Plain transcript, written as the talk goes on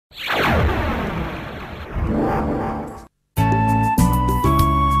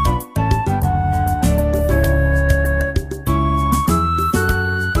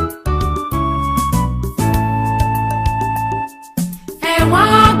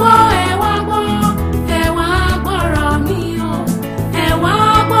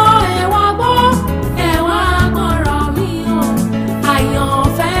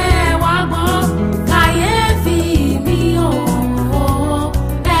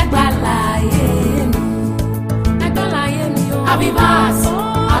Habibat,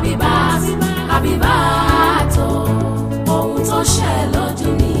 Habibat, Habibat ohun tó ṣe lójú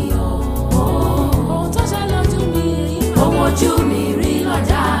mi o. Ohun tó ṣe lójú mi. Ohun ojú mi rí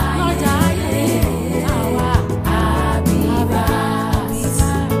lọ́jà ayé.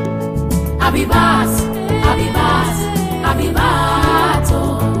 Habibat, Habibat, Habibat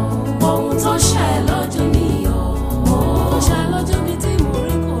ohun tó ṣe lójú mi o. Ohun tó ṣe lójú mi tí mo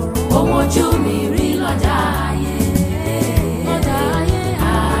rí kòrò. Ohun ojú mi rí lọ́jà ayé. Lọ́jà ayé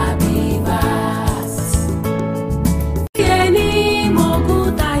Habibat. Iye ní mogún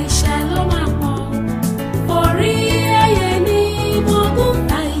ta iṣẹ́ ló máa pọ̀. Orí ẹyẹ ní mogún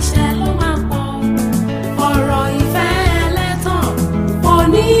ta iṣẹ́ ló máa pọ̀. Ọ̀rọ̀ ìfẹ́ ẹlẹ́tàn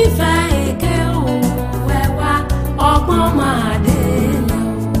onífẹ́ èké o ẹ̀wà ọgbọ́n máa délé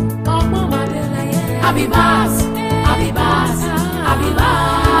o. Ọgbọ́n máa délé yẹ. Habibat, Habibat,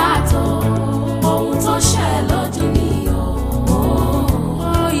 Habibat ohun tó ṣe lójú mi o.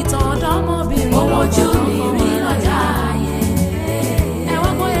 Ìtàn ọ̀dọ́mọbìnrin ohun ojú mi rí lọ́jà ayé. Ẹ wá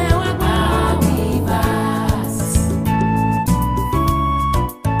gbọ́ Habibat.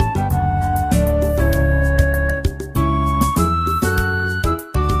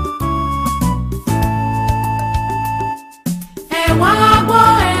 Ẹ wá gbọ́,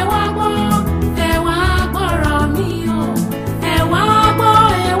 ẹ wá gbọ́, ẹ wá gbọ́rọ̀ mi o. Ẹ wá gbọ́,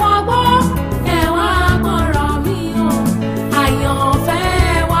 ẹ wá gbọ́, ẹ wá gbọ́rọ̀ mi o. Àyànfẹ́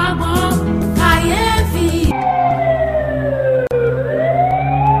ẹ wá gbọ́, kàyéfì.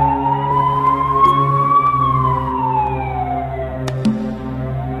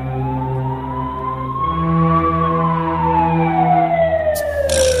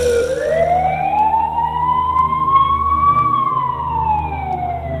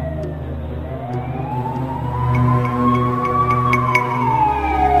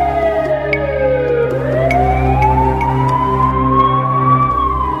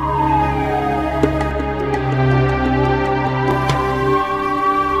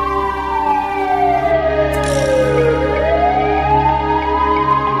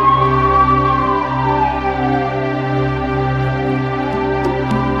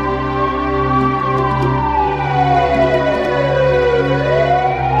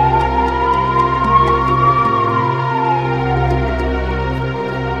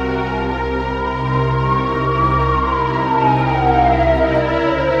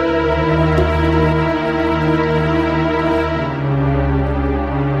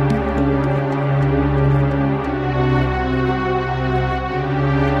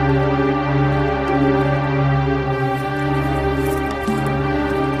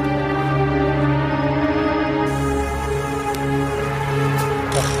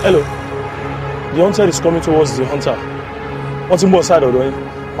 Hello. The hunter is coming towards the hunter. What's in both side of the way?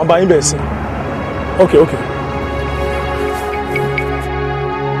 I'm buying best. Okay, okay.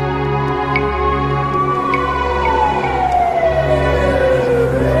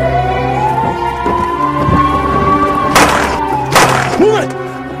 Move it!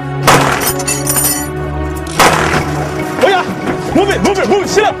 Oh yeah! Move it, move it, move it!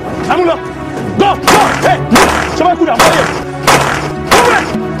 Sit up! I'm gonna go, go! Hey! Somebody put that here!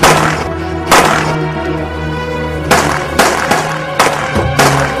 Move it!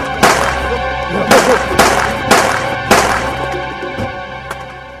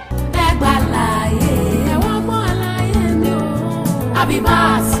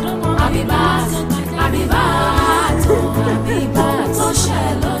 Habibat, Habibat, Habibat, Habibat tó ṣe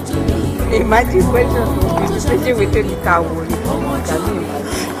lójú mi. Imagine question especially with the cow.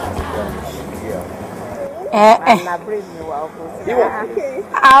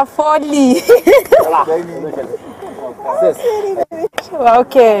 Afoli.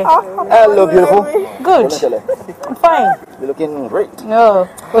 Okay. Hello, beautiful. Good. I'm fine. You're looking great. No.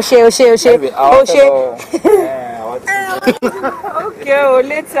 Oshe. Okay,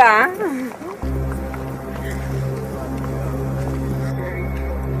 later.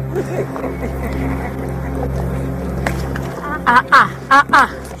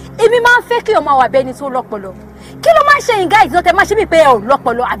 Èmi máa ń fẹ́ kí ọmọ wa bẹni tó lọ́pọlọ. Kí ló máa ń ṣe ìgá ìdí tẹ́ máa ṣe bí pé ò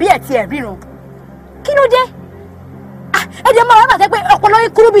lọ́pọlọ àbí ẹ̀ ti ẹ̀ ríran? Kí ló dé? Ẹ jẹ́ máa wá bàtẹ́ pé ọpọlọ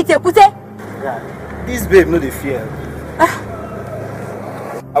yín kúrú bíi tèkúté. This babe no dey fear.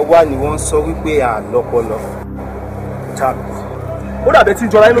 Àwa ni wọ́n sọ wípé à lọ́pọlọ. Ó dàbẹ̀ tí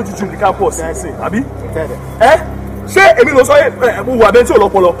ìjọra yín lójújú ní campus ẹ̀ sìn, àbí? Ṣé èmi ló sọ mo wà bẹ́ẹ̀ tí ò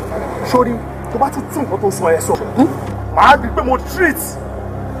lọ́pọlọ? Sórí, tó bá tún tún nǹkan tó sọ ẹ sọ. Màá di pé mo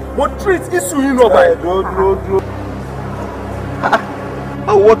treat issue yín lọ báyìí. Dúró.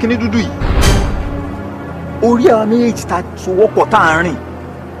 Báwo wọ́ kíní dúdú yìí? Orí àwọn méjèèjì ta sowọ́pọ̀ tá à ń rìn.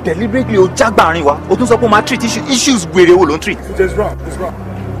 deliberately o jágbàrin wa o tún sọ pé o máa treat issues gbèrè wo ló ń treat. it's wrong.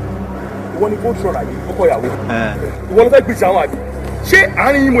 ìwọ ni kò trọ àyè ọkọ ìyàwó ìwọ ló fẹ́ gbèsè àwọn àbí ṣé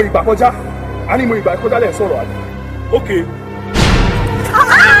àárín ìmọ̀ ìgbà kọjá lẹ̀ ń sọ̀rọ̀ àbí. ok.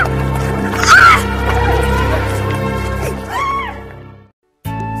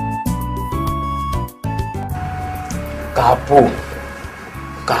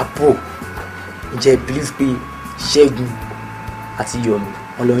 Capo ǹjẹ́ believe pé Ṣẹ́gun àti Yomi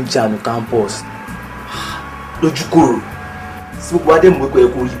wọn lọ ń jà ní campus lójúkòrò sí gbogbo adé mú ẹ̀kọ́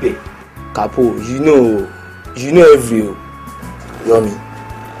ẹ̀kọ́ rí bẹ́ẹ̀. Capo you know every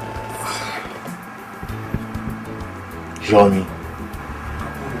Yomi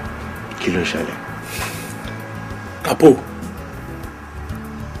kí ló ṣẹlẹ̀. Capo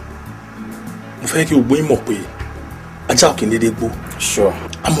mo fẹ́ kí gbogbo yín mọ̀ pé ajá ò kì í dédé gbó. sure.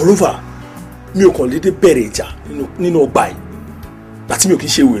 Moreover mi ò kàn dédé bẹ̀rẹ̀ ìjà nínú ọgbà yìí láti mi ò kì í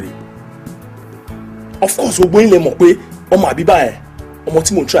ṣe wèrè. Of course gbogbo yín lè mọ̀ pé ọmọ àbíbá ẹ̀ ọmọ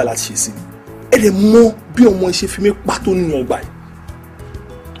tí mo ń try láti ṣe sí ẹ lè mọ bí ọmọ ẹ ṣe fi mí pàtó nínú ọgbà yìí.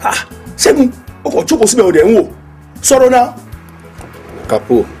 Ṣẹ́gun ó kàn jókòó síbẹ̀ ọ̀dẹ̀ ń wò sọ̀rọ̀ náà.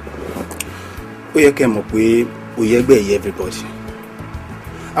 Capo ó yẹ kẹ́ mọ̀ pé òye ẹgbẹ́ yẹ everybody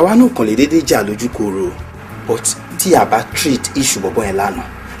àwa náà kàn lè dédé jà lójú kòrò but tí a bá treat issue bọ̀bọ̀ yẹn lánàá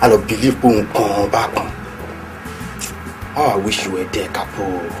a lọ believe pé òun kan bá kan. How I wish you were there, Capo.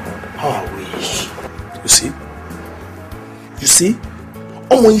 How I wish. You see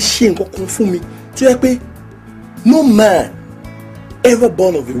ọmọ yìí ṣe nǹkan kan fún mi tí ó yẹ pé no man ever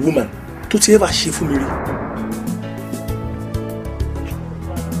born of a woman tó ti ever ṣe fún mi rí.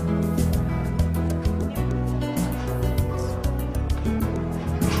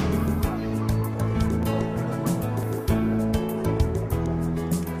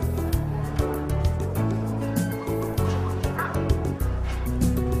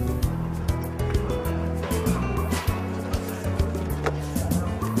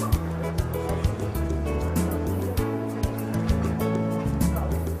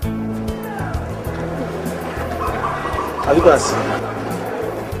 Habibat.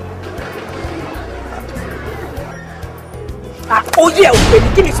 Oyè ò pè mí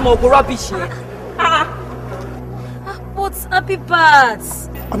kí ni tí mo gbọ́ rubbish yẹn. But Habibat.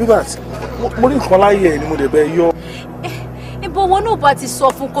 Habibat mo ní nǹkan láyé ẹ ni mo dẹ̀ bẹ yọ. Ibo wọn náà bá ti sọ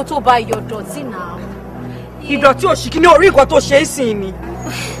fún kó tó bá yọ dọ̀tí náà. Ìdọ̀tí òṣìkí ní orí nǹkan tó ṣe é sìn ni.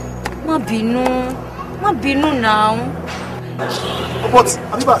 Má bínú náà. But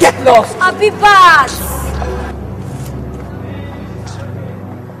Habibat. Get lost. Habibat.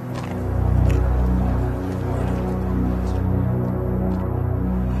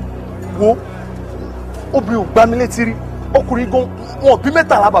 wo obìnrin ò gbá mi létí rí ọkùnrin gan wọn bí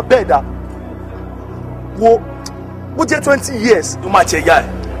mẹ́tàlá bà bẹ́ẹ̀ dá wo bó jẹ́ 20 years ló máa jẹ ìyá ẹ̀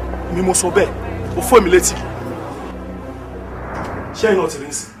mi mo sọ bẹ́ẹ̀ ó fọ́ mi létí. ṣé iná ti rí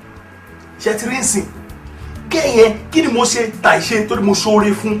ń sìn ṣé ti rí ń sìn kẹ́yìn kí ni mo ṣe tà ìṣe nítorí mo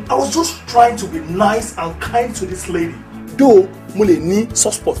ṣoore fún. I was just trying to be nice and kind to this lady. Though mo lè ní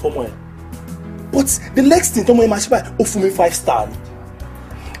soft spot fọmọ ẹ̀ but the next thing tọmọ ẹ̀ máa ṣe báyìí ó fún mi 5 star ni.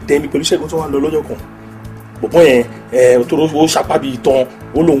 Tẹ̀mí pẹ̀lú Ṣẹ́gun tó wà lọ lọ́jọ́ kan bọ̀bọ́ yẹn tó ó ṣàpábí ìtàn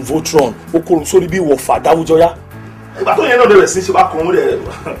ó lòun Voltron ó kórun sórí bí wọ̀fà dáwùjọ́yá. ìgbà tó yẹn náà dẹ̀rẹ̀ sí ṣe wá kan mo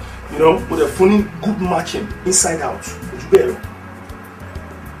dẹ̀ fún ní good matching inside out ojú bẹ́ẹ̀ lọ.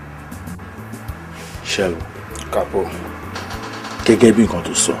 Ṣẹ́gun Capo gẹ́gẹ́ bí nǹkan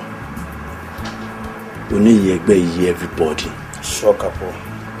tó sọ oníyẹ ẹgbẹ́ yìí everybody. Sure Capo.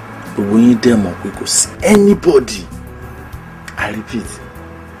 gbogbo yín dẹ̀ mọ̀ pé kò sí anybody I repeat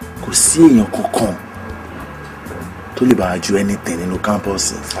kò sí èèyàn kankan tó lè bá ju anything nínú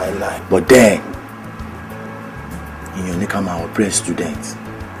campus but then èèyàn ní ká máa oppress students.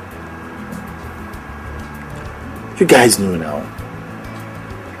 You guys know now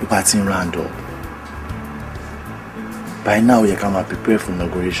nípa tí ń round up by now yẹ ká máa prepare for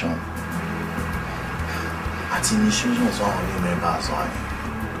inauguration àti initiation sọ àwọn new members wọn ni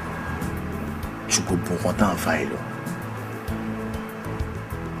ju gbogbo nǹkan tá à ń fa ìlọ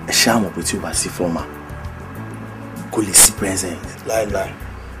ẹ ṣáà mọ̀ pé tí o bá sí former kò lè sí present láìláì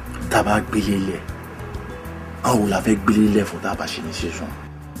tá a bá gbélé lẹ̀ àwọn ò la fẹ́ gbélé lẹ̀ fún tá a bá ṣe initiation.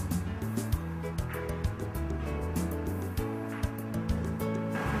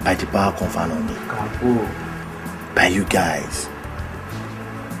 By the power conferred on me. By you guys.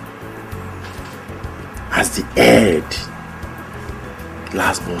 As the head,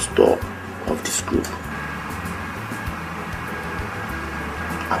 last bus stop of this group.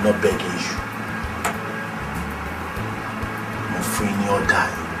 I'm not begging you. I'm free or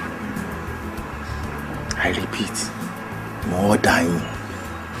dying. I repeat, more dying.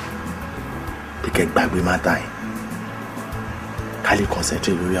 pé kẹ́ gbàgbé mátà yìí ká lè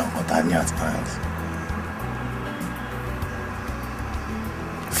concentrate lórí àwọn kan tá a ní at hand.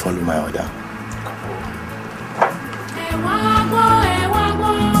 Follow my order. Ẹ wá gbọ́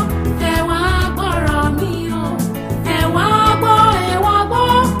gbọ́rọ̀ mi o. Ẹ wá gbọ́rọ̀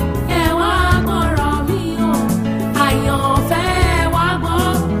mi o. Àyànfẹ́ wá gbọ́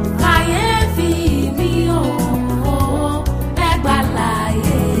kàyéfì mi o. Ẹ gbà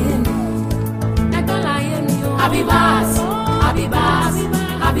láyé mi o.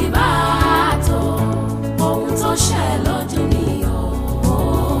 Habibat o. Ohun tó ṣẹ lójú mi o.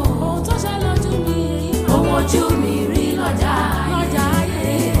 Ohun ojú mi rí lọ́jà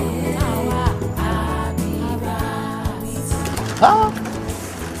ayé àwa Habibat.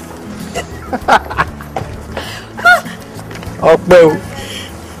 Ọpẹ́ o.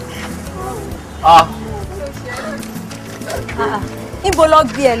 Níbo lọ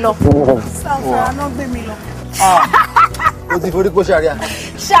gbé ẹ lọ? Sanfara náà gbé mi lọ. O ti forí kó ṣàríà.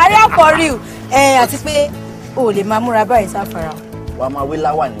 Ṣàríà for real. Àti pé o lè máa múra báyìí Sanfara. Wàá máa wé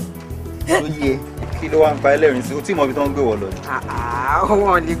láwà ní. Ló yẹ. Kí ló wá ń pa ẹlẹ́rìn sí? O tí mọ̀ bí tó ń gbé wọ lọ.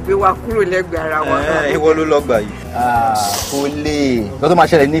 Wọ́n lè gbé wa kúrò lẹ́gbẹ̀ẹ́ ara wa. Ìwọ ló lọ gbà yìí. Kò lè. Lọ́ tó máa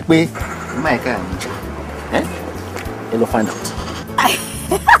ṣẹlẹ̀ ní pé Máìká ni. Ẹ lọ find out.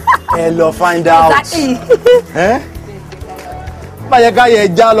 Ẹ lọ find out. Má yẹ ká yẹ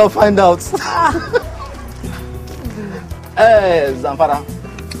já lọ find out. Zamfara.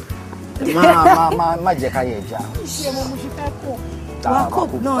 Má jẹ́ ká yẹ já. Iṣẹ́ mo ṣe fẹ́ pọ̀. Wakop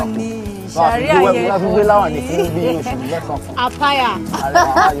náà ni Ṣàríà yẹn. Wọ́n fi gbé láwọn ní fún bí oṣù mẹ́sàn-án fún. Apaya.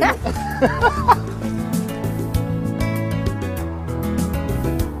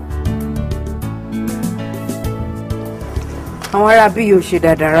 Àwọn ará bí yóò ṣe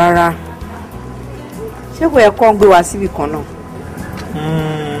dáadáa rárá. Ṣé kò yẹ kó ń gbé wa síbì kan náà?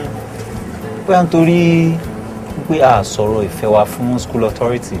 Bóyá nítorí pé a sọ̀rọ̀ ìfẹ́ wa fún school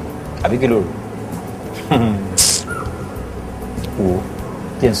authority àbí kí ló rò? Wò ó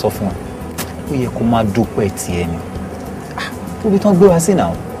jẹ́ ń sọ fún ọ ó yẹ kó máa dúpẹ́ tiẹ̀ ni tóbi tán gbé wa sí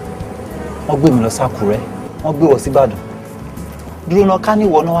náà wọ́n gbé mi lọ sákúrẹ́ wọ́n gbé wọ síbàdàn dúró náà ká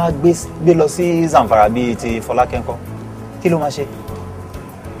níwọ̀ náà wá gbé lọ sí Zamfara bíi ti Fọlákẹ́ ńkọ́ kí ló máa ṣe.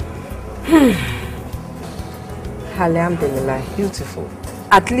 Alhamdulillah. Beautiful.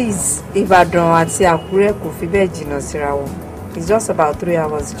 At least Ìbàdàn àti Àkúrẹ́ kò fi bẹ́ẹ̀ jìnnà síra wọn. It's just about 3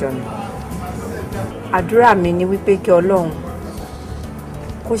 hours journey. Àdúrà mi ni wípé kí Ọlọ́run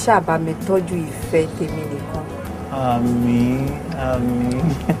kó ṣàbá mi tọ́jú ìfẹ́ tèmi nìkan. Àmín.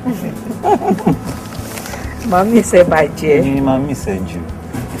 Màmí ìṣe bàjẹ́. Ní màmí ìṣe jù.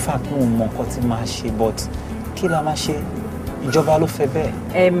 In fact mo mọ nǹkan tí máa ṣe but kí la máa ṣe ìjọba ló fẹ́ bẹ́ẹ̀.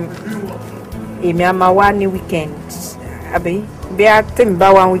 Èmi a máa wá ní weekend àbí bí a tèmi bá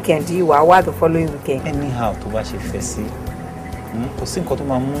wá weekend yìí wà á wá the following weekend. Anyhow tó bá ṣe fẹ́ sí kò sí nǹkan tó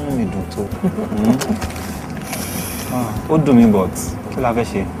máa mú mi dùn tó. Ó dùn mí but kí la fẹ́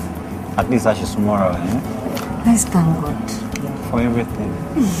ṣe at least a ṣe súnmọ́ra rẹ̀. Let's thank God for everything.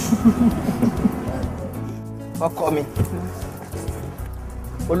 Ọkọ mi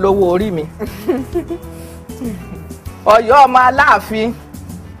olówó orí mi Ọ̀yọ́ ọmọ Aláàfin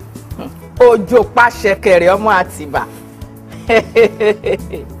òjò pàṣẹ kẹrẹ ọmọ Àtìbà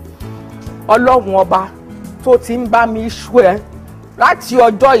Ọlọ́run ọba tó ti ń bá mi ṣú ẹ láti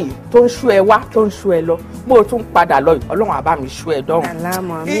ọjọ́ yìí tó ń ṣú ẹ wá tó ń ṣú ẹ lọ mo tún padà lọ yìí Ọlọ́run á bá mi ṣú ẹ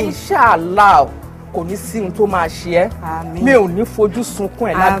dọ́run Inshallah kò ní sí ohun tó máa ṣe ẹ́ mi ò ní fojú sunkún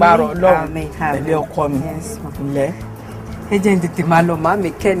ẹ̀ lágbára Ọlọ́run pẹ̀lẹ́ ọkọ mi ńlẹ́. ẹ jẹ́ ń tètè máa lọ màmí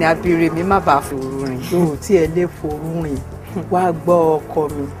kẹ́ni abire mi má bàa fòrú rìn. yóò tí ẹ lè forú rìn wá gbọ́ ọkọ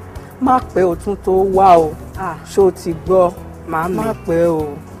mi má pẹ́ o tún tó wá o ṣó ti gbọ́ má pẹ́ o.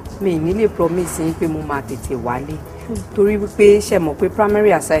 mi ní lè promise yín pé mo máa tètè wálé torí wípé ṣe mọ̀ pé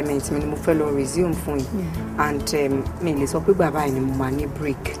primary assignment mi ni mo fẹ́ lọ resume fún yìí and mi lè sọ pé bàbá yìí ni mo máa ní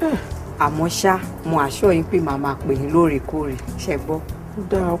break àmọ́ ṣá mo assure yín pé màá máa pè yín lóòrèkóòrè ṣe gbọ́.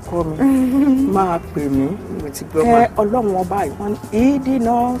 dá ọkọ mi máa pè mí Ọlọ́run ọba ìwọ́n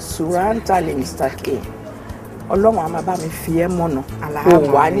ìdínà sùrántàlẹ̀ mr Ọlọ́run a máa bá mi fi ẹ́ mọ̀nà kò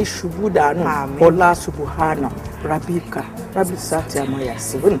wá ní ṣubú dànù ọlá subuhana rabika rabisati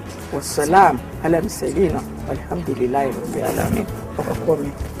amayasibun wasalam alamiselina alhamdulilayi rabbil alamin ọkọ mi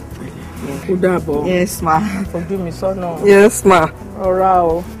kú dàbọ̀. Yes ma. ojú mi sọ́nà. Yes ma. ọ̀rá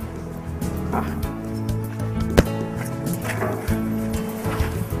o.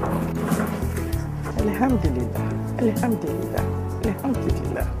 Alhamdulillah, alhamdulillah,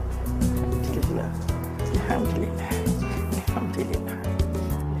 alhamdulillah, alhamdulillah, alhamdulillah, alhamdulillah.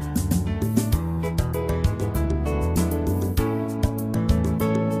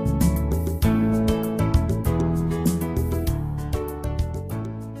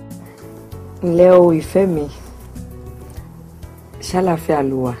 Leo ìfẹ́ mi. Ṣàlàáfíà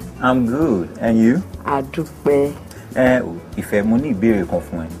ló wà? I'm good. And you? Àdúpẹ́. Ìfẹ́, mo ní ìbéèrè kan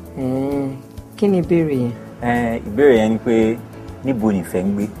fún ẹ. Kí ni ìbéèrè yẹn? Ìbéèrè yẹn ni pé níbo ni ìfẹ́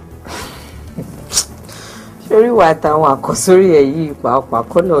ń gbé? Sórí wa àtàwọn àkọsórí ẹ̀ yìí pàápàá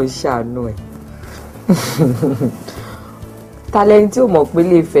kọ́ náà ṣàánú ẹ̀. Ta lẹni tí ò mọ̀ pé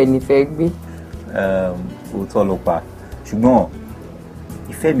lè fẹ́ nífẹ̀ẹ́ gbé? Òótọ́ ló pa. Ṣùgbọ́n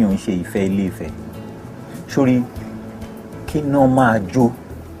ìfẹ́ mi ò ń ṣe ìfẹ́ ilé ìfẹ́. Sórí kí iná máa jó,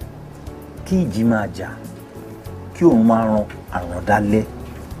 kí ìjì máa jà, kí òun máa ran àrùn dálẹ̀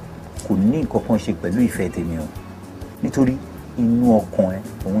kò ní nǹkan kan ṣe pẹ̀lú ìfẹ́ tèmi o. Nítorí inú ọkàn ẹ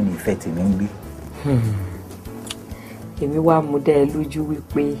òun ni ìfẹ́ tèmi ń gbé. Èmi wá mú dá ẹ lójú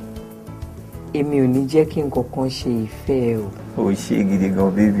wípé èmi ò ní jẹ́ kí nǹkan kan ṣe ìfẹ́ o. Ó ṣe gidi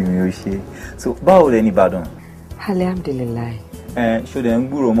gan bébì mi, ó ṣe. So báwo lẹ ní Ìbàdàn? Alhamdulillah. Ṣó dẹ̀ ń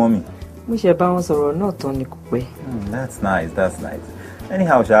gbúrò mọ́ mi? Mo ṣe bá wọn sọ̀rọ̀ náà tán ni kò pẹ́. That's nice, that's nice.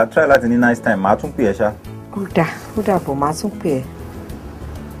 Anyhow ṣá, try láti ní nice time, màá tún pè ẹ́ ṣá. Ó dà bọ̀ màá tún pè ẹ́.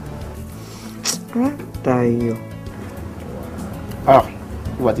 Dayọ̀.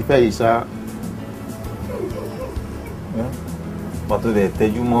 Ìwà tí fẹ́ yìí ṣá. Pàtó dẹ̀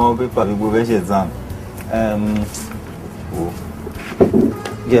tẹ́jú mọ́ pépà gbogbo fẹ́ ṣe exam.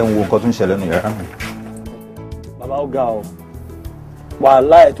 Jẹ́ ń wo nǹkan tó ń ṣẹlẹ̀ nù yàrá mi. Bàbá ó ga ọ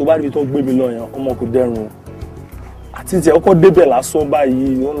wàhálà ẹ̀ tó bá níbi tó gbé mi lọ yẹn ọmọ kò dẹrùn àti tí ẹ kọ́kọ́ débẹ̀ lásán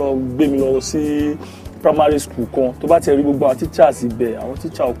báyìí wọ́n lọ gbé mi lọ sí primary school kan tó bá ti rí gbogbo àwọn teachers ibẹ̀ àwọn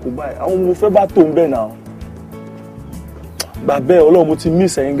teacher ọkọ báyìí àwọn ọmọ fẹ́ bá tó ń bẹ̀ náà bàbá ẹ̀ ọlọ́run mo ti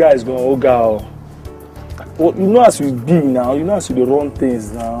miss ẹ̀yin guys gan ó ga ọ you know as you be now you know as you dey run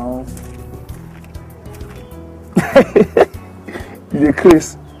things now you dey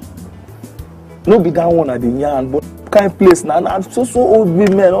craze no be that one I dey yarn but kind place now and so old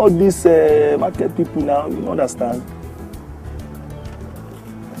women all these market people now you understand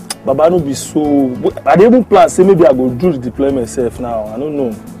baba no be so I dey even plan say maybe I go do the deployment myself now I don't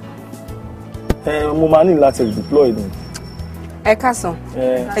know mo máa ní láti deploy ni. Ẹ káàsán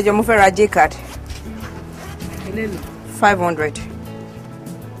ẹ jọ̀ọ́ mo fẹ́ ra J card 500.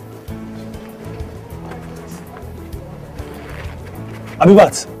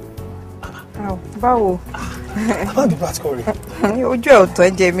 Habibat. Báwo. Habibat kọ rẹ. Ojú ẹ̀ ò tọ́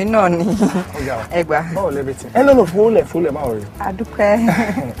ẹ̀jẹ̀ mi náà ni. Ẹgbà. Báwo lẹ́bẹ̀tì? No fúnlẹ̀ máa rẹ̀. Adúpẹ́.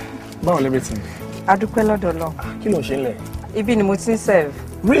 Báwo lẹ́bẹ̀tì? Adúpẹ́ lọ́dọ̀ lọ. Kí ló ń ṣe ń lẹ̀? Ibi ni mo ti ń serve.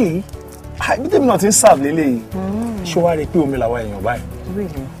 Really? Ibi tèmi náà ti ń serve lélẹ́yìí. Ṣé wàá rí i pé omi làwọn èèyàn báyìí?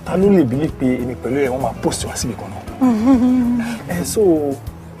 Really? Ta ló lè bílí pé èmi pẹ̀lú ẹ̀ wọ́n máa post wá síbi kan náà? So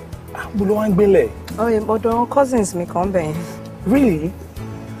bó ló wá ń gbélẹ̀? Ọ̀dọ̀ cousins mi kan bẹ̀yẹn. Really?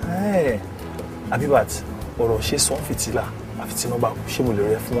 Habibat, ọ̀rọ̀ ṣe sọ fìtílà àfi tí wọ́n bá kú ṣé mo lè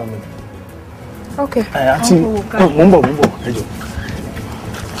rẹ fún wọn mi. Ok. Àti mò ń bọ̀ ẹ jọ̀ọ́.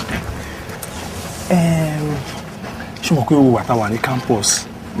 Ṣé mo pé o wà táwa ní campus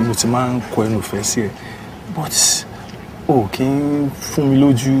ni mo ti máa ń kọ ẹnu ìfẹ́ sí ẹ but o kì í fún mi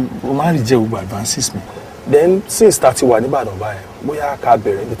lójú o máa rí jẹ́ gbogbo advances mi then since ta ti wà níbàdàn báyìí bóyá ká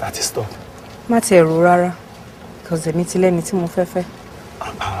bẹ̀rẹ̀ níbi tá ti stop. Má ti ẹ̀rù rárá because èmi ti lẹ́ni tí mo fẹ́ fẹ́.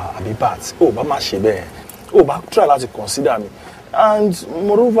 Habibat o bá má ṣe bẹ́ẹ̀ o bá try láti consider me and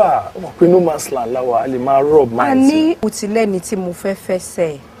moreover o mọ̀ pé no man's land láwa a lè máa rub mind. A ní o ti lẹ́ni tí mo fẹ́ fẹ́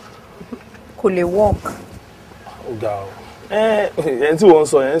sẹ́ kò lè work. Ó ga ọ ẹni tí wọ́n ń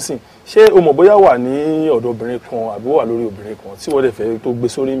sọ yẹn sìn ṣé o mọ̀ bóyá wà ní ọ̀dọ̀ obìnrin kan àbí wà lórí obìnrin kan tí wọ́n dẹ̀ fẹ́ tó gbé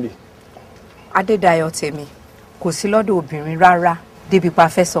sórí ń bì. Adédayọ̀ tèmi kò sí lọ́dọ̀ obìnrin rárá débi pa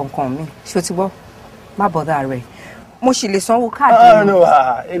fẹ́ sọ nǹkan mi ṣé o ti gbọ́ má bọ̀dá rẹ̀ mo sì lè sanwó káàdì. No,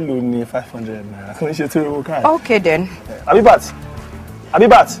 èlò ni 500 naira kò ní ṣe tó owó káàdì. Okay then. Habibat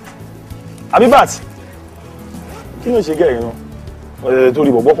kí ló ń ṣe gẹ̀ẹ́ yẹn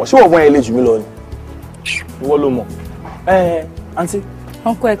torí bọ̀bọ̀ kan ṣé wọ́n yẹn lè jù mí lọ ni ìwọ ló mọ̀ àǹtí.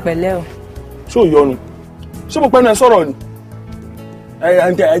 wọ́n kọ́ ẹ pẹ̀lẹ́ o. ṣé ò yọnu ṣé mo pẹ́nu ẹ sọ̀rọ̀ ni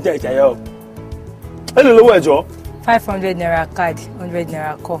àǹtí ẹ̀jẹ̀ ọ ẹ lè lówó ẹ̀jọ́. 500 naira card 100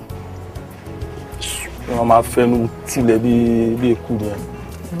 naira kọ́. wọ́n máa fẹnu tilẹ̀ bí eku ni ẹ.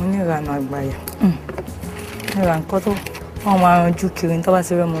 mo ní ìlànà àgbáyà ìlànà nǹkan tó wọ́n máa ranjú kiri ní tó bá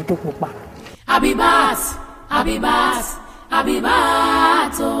ti rẹ́ ọmọ tó pupa. Habibat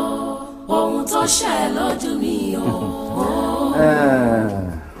ohun tó ṣẹ lójú mi o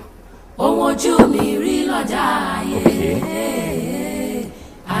ohun ojú mi rí lọ́jà ayé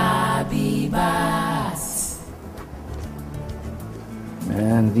Habibat.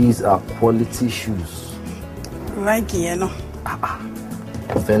 Man, these are quality shoes. Like yẹn náà.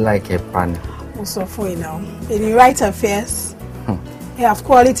 I feel like a pan. Mo sọ fún yín now. In the right affairs, you have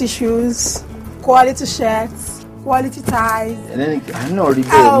quality shoes, quality shirts, quality ties.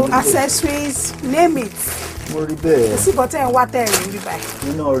 Accessories, name it. Mo rí bẹ́ẹ̀. Sí nǹkan tẹ́ ń wá tẹ́ rí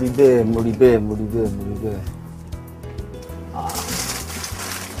báyìí. Mo rí bẹ́ẹ̀, mo rí bẹ́ẹ̀, mo rí bẹ́ẹ̀, mo rí bẹ́ẹ̀.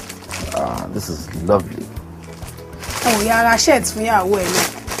 This is lovely. Oh, yàrá shirts fún ìyàwó ẹ̀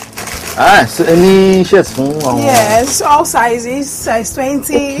náà. So any shirts fún àwọn? Yes, all sizes, size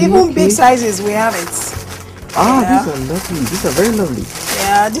 20, even big sizes we have it. These are lovely. These are very lovely.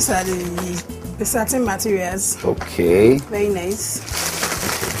 Yeah, these are the satin materials. Okay. Very nice.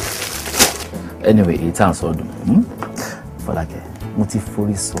 Anyway, it sounds so good. Fọlákẹ́, mo ti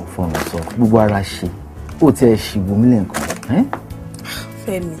forí sọ fún ọ sọ gbogbo ara ṣe. Ó ti ẹ ṣì wò mí lẹ́ǹkan.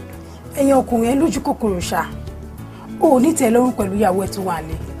 Fẹ́mi, ẹ̀yin ọkùnrin ẹ lójú kòkòrò ṣá. O ní tẹ́ lọ́rùn pẹ̀lú ìyàwó ẹ̀ tó wà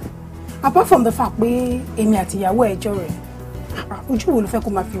lé. Apart from the fact pé èmi àti ìyàwó ẹ̀ jọ rẹ̀, ojú wo ló fẹ́ kó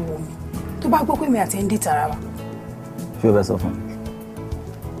máa fi wò mí? Tó bá gbọ́ pé èmi àti ẹ̀ ń dé tara wa. Ṣé o bẹ sọ fún mi?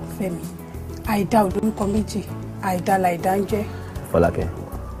 Fẹ́mi, àìdá olórúkọ méjì, àìdá làìdá ń jẹ́. Fọlákẹ́,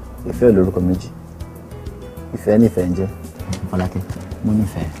 ìfẹ́ olórúkọ méjì. Ìfẹ́ nífẹ̀ẹ́ ń jẹ́. Fọlákẹ́, mo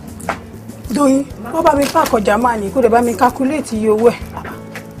nífẹ̀ẹ́. Dóyin, wọ́n bá mi pààkì ọjà máa ní kó lè bá mi calculate iye owó ẹ̀.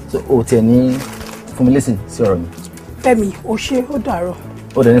 So o tiẹ̀ ní fún mi lésì sí ọ̀rọ̀ mi. Fẹ́mi, o ṣe ó dàárọ̀.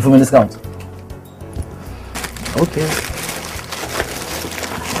 O dẹ̀ ní fún mi discount. Okay.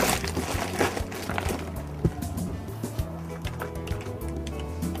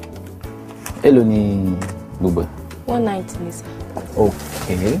 Èló ni gbogbo ẹ̀? 190 ni sir.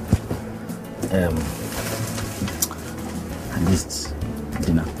 Okay. At least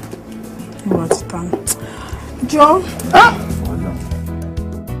dinner. Ìwọ ti tán. Jọ.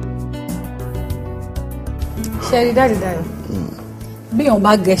 Ṣé rí dáàdì Dayọ̀? Bí òun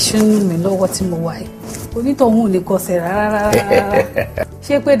bá gẹ̀ṣin mi lọ́wọ́ tí mo wà yìí, onítọ̀hún ò lè kọsẹ̀ rárá.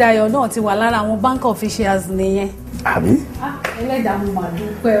 Ṣé pé Dayọ̀ náà ti wà lára àwọn bank officials nìyẹn? Àbí? Ẹlẹ́dàá mo mà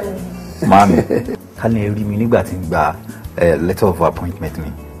dúpẹ́ o. Mami, ká lè rí mi nígbà tí ń gba letter of appointment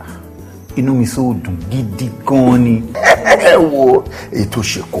mi. Inú mi so dùn gidi gan ni. Ẹ wo ètò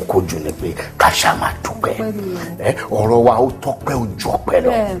ṣe kókó jù ni pé ká ṣá máa dúpẹ́. Ọ̀rọ̀ wa ó tọ́pẹ́ ojú ọpẹ́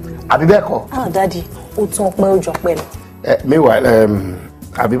lọ. Àbí bẹ́ẹ̀ kọ́? Daddy, ó tún ọpẹ́ ojú ọpẹ́ lọ. Meanwhile,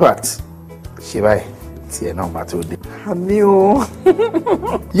 Habibat, ṣe báyìí tí ẹ náà bá tó dé. Àmì o.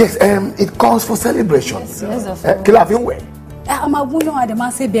 Yes, it calls for celebration. Yes, of course. Kí la fi ń wẹ̀? A máa gúnyán àdè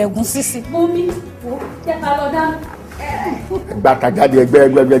máa ṣe bẹ̀ẹ̀gùn sísì. Mọ́mí, jẹ́ ká lọ dáná. Gbàtàjáde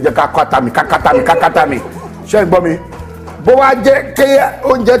ẹgbẹ́ jẹ́ kákátá mi. Ṣé ń gbọ́ mi? Bó wá jẹ́ kí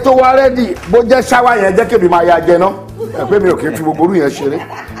oúnjẹ tó wá rẹ́dì, bó jẹ́ ṣáwá yẹn jẹ́ kébì máa ya jẹ náà. Ẹ pé mi ò kí n fi gbogbo orú yẹn ṣeré.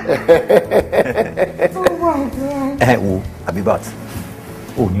 Ẹ wo Habibat,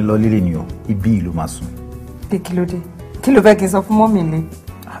 ò ní lọ lílé ni o, ibi ìlú máa sùn. Pé kí ló dé? Kí ló fẹ́ kí n sọ fún mọ́mì ni?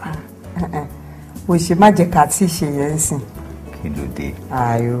 Ò ṣe má jẹ́ ká tí ì ṣe yẹn sìn. Kí ló dé?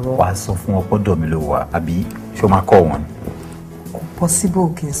 Àìrọ́. Wàá sọ fún ọpọ́dọ̀ mi ló wà, àbí ṣé o máa kọ́ wọn? Kò possible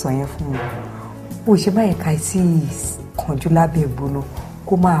kí n sọ yẹn fún mi. Ò ṣe má yẹ ká tí ì kánjú lábẹ́ ìgbóná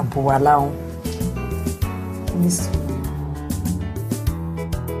kó máa bò wá láwọn.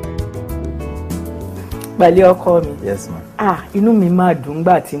 Pẹ̀lẹ́ ọkọ mi. Yes ma. Inú mi máa dùn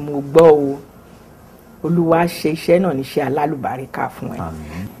gbà tí mo gbọ́ o. Olúwa ṣe iṣẹ́ náà níṣẹ́ alálùbáríkà fún ẹ.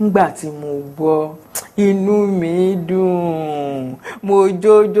 Nígbà tí mo gbọ́, inú mi dùn. Mo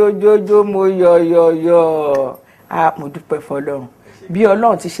jó, mo yọ̀. Mo dúpẹ́ fọlọ́run. Bí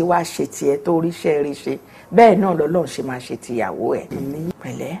Ọlọ́run ti ṣe wá ṣe tiẹ̀ tó ríṣẹ́ rí ṣe, bẹ́ẹ̀ náà lọ́lọ́run ṣe máa ṣe tìyàwó ẹ̀.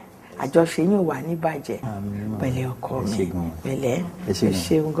 Pẹ̀lẹ́, àjọṣe yín wà ní bàjẹ́. Pẹ̀lẹ́ ọkọ mi. Pẹ̀lẹ́, ẹ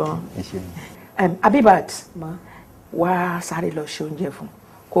ṣeun gan. Habibat, wá sáré lọ ṣe oúnjẹ fún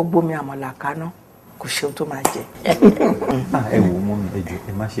kó gbómi àmàlà kaná kò ṣe ohun tó máa jẹ. Ẹ wò ó mọ́ mi ẹjọ́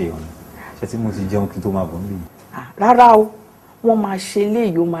ẹ má ṣe ìyọnu ṣe tí mo ti jẹun kí n tó máa bọ̀ níbí. Rárá o, wọ́n máa ṣe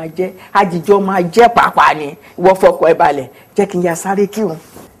léyìí ó máa jẹ́ àjìjọ máa jẹ́ pàápàá ni ìwọ fọkọ ẹ balẹ̀ jẹ́ kí n ya sáré kírun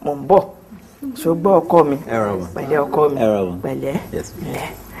mò ń bọ̀ ṣùgbọ́n ọkọ mi pẹ̀lẹ́ ọkọ mi pẹ̀lẹ́ pẹ̀lẹ́.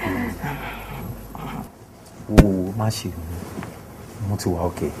 Wo má ṣe ìyọnu mo ti wà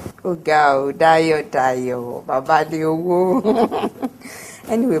okay. Ó ga ò Dayọ̀ bàbá ní owó.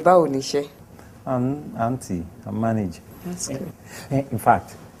 Anyway, báwo ni iṣẹ́? Aunty, I manage. That's good. In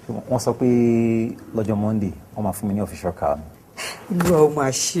fact, wọ́n sọ pé lọ́jọ́ Monday wọ́n máa fún mi ní official car. Olúwa ó máa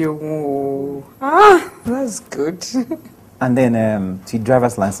ṣe òun o. That's good. And then ti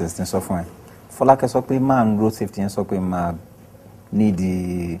driver's license ti sọ fún ẹ. Fọlákẹ́ sọ pé man road safety yẹn sọ pé máa need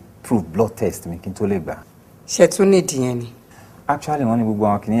the proof blood test mi kí n tó lè gbà. Ṣé tún nídìí yẹn ni? Actually wọ́n ní gbogbo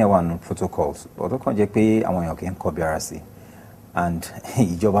àwọn kìnìyàn wà nínú protocols but ó kàn jẹ́ pé àwọn èèyàn kì í kọ́ bí ara sí and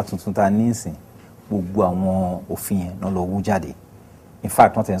ìjọba tuntun ta ní ìsìn gbogbo àwọn òfin yẹn náà lọ wú jáde. In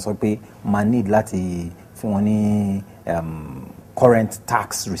fact wọ́n ti sọ pé máa need láti fún wọn ní current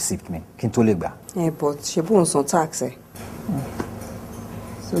tax receipt mi kí n tó lè gbà. But ṣe bóun san tax ẹ.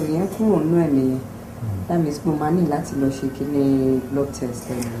 So ìyẹn kúrò nínú ẹ̀ nìyẹn. That means mo máa ní láti lọ ṣe kí ní blood test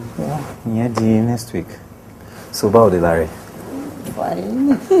ẹ̀. Ìyẹn di next week. So báwo de lára ẹ?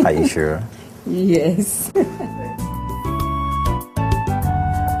 Fine. Are you sure? Yes.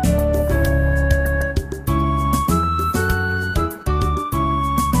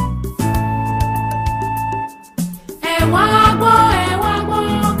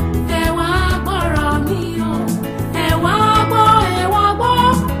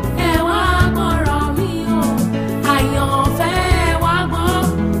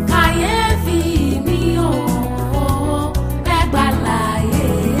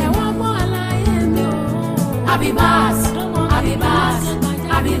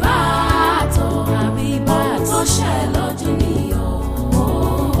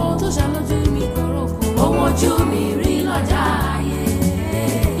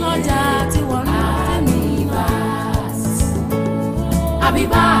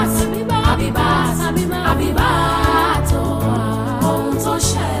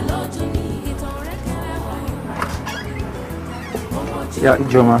 Yeah,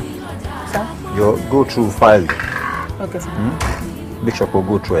 Joma. Sir? You go through file. Okay, sir. Make sure you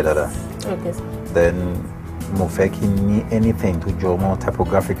go through it. Okay, sir. Then, mo fẹ́ kí ní anything to jọ mọ́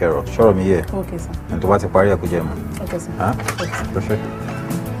typographic error. Show me here. Okay, sir. And to what parí kó jẹ́ mọ́. Okay, sir. Huh? Okay, sir. Perfect.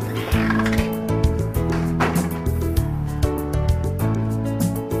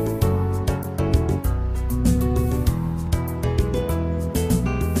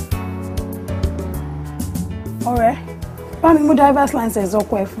 Ọ̀rẹ́, bá mi mú driver's license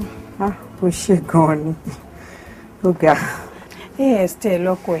ọkọ ẹ fún. Ó ṣe gan-an ni. Ó ga. AS tẹ̀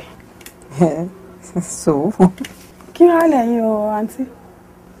lọ́kọ ẹ̀. So. Kí wàá lẹ́yìn o, àǹtí?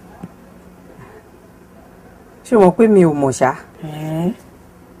 Ṣé o mọ̀ pé mi ò mọ̀ ṣá?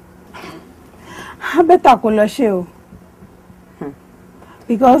 Á bẹ́tà kó lọ ṣe o.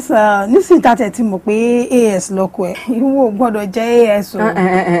 Because nísìnyí tá tẹ̀ ti mọ̀ pé AS lọ́kọ ẹ̀, ìwọ gbọ́dọ̀ jẹ́ AS o.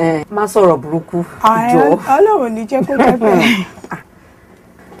 Má sọ̀rọ̀ burúkú. Jọ̀ọ́. Ọlọ́run ní jẹ́ kó jẹ́ bẹ́ẹ̀.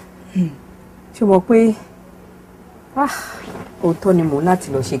 Ṣé o mọ̀ pé òótọ́ ni mò ń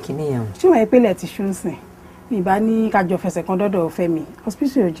láti lọ ṣe kinní yẹn. Ṣé wọ́n yẹ pé lẹ̀ ti ṣú sìn? Mi bá ní kájọ fẹsẹ̀ kan dọ́dọ̀ Fẹ́mi.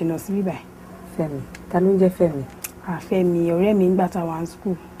 Hospital ò jìnnà sí bíbá ẹ̀. Fẹ́mi, ta ló ń jẹ́ Fẹ́mi? Fẹ́mi, ọ̀rẹ́ mi ń gbà tá wà ní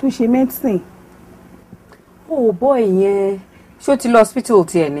school tó ṣe medicine. Oh boy yẹn. Ṣé o ti lọ hospital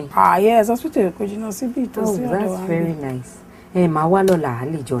tiẹ̀ ni? Yes, hospital kò jìnnà síbi ìtòsí ọ̀dọ̀ wa. That's very nice. Màá wá lọ́la á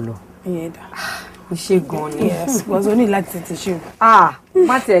lè jọ lọ. Ìyẹn dà. Ó ṣe gan ni. Yes, because o ní láti tètè ṣe o.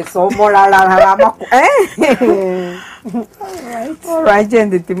 Má tiẹ̀ sọ ọmọ rárá má kọ. Alright, jẹ́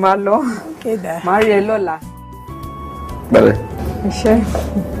ń tètè máa lọ. Okay, dà. Màá rí ẹ lọ́la. Bẹ́ẹ̀. Iṣẹ́.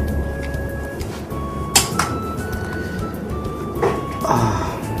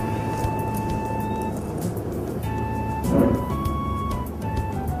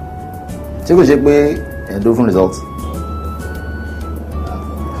 Ṣé kò ṣe pé ẹ̀ ń dúró fún result?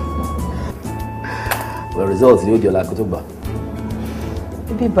 Well, result yóò di ọ̀la kó tó gbà.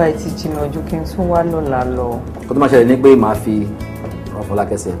 Bí báyìí ti jìnnà ju kí n tún wá lọ́la lọ. Kó tó máa ṣẹlẹ̀ ní pé màá fi ràn fún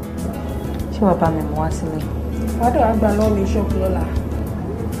lákẹ́sẹ̀. Ṣé wàá bá mi mú wá sílẹ̀? Wádọ̀ àgbà lọ́wọ́ mi ṣọ́ọ̀kù lọ́la.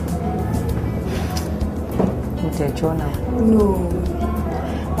 Mo tẹ̀jọ́ náà. No.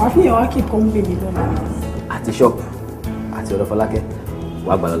 Wàá fi hàn wá kí kò ń gbé mi lọ́la. Àti ṣọ́ọ̀pù àti ọ̀dọ̀ Fọlákẹ́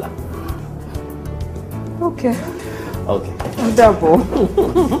wàá gbà lọ́la. Okay. Okay. Ó dàbọ̀.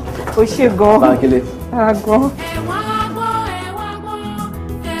 Ó ṣe gan. Báńkìlẹ̀. Àgọ́.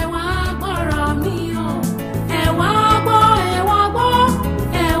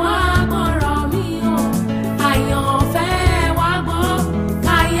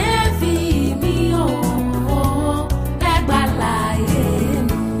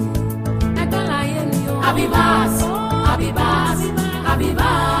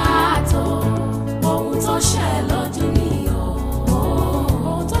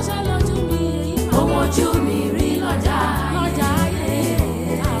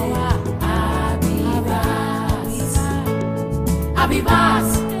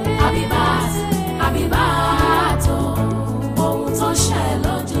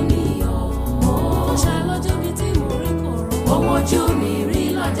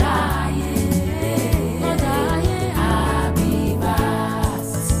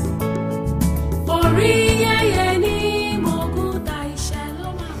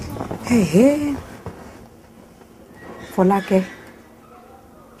 Fọlákẹ́,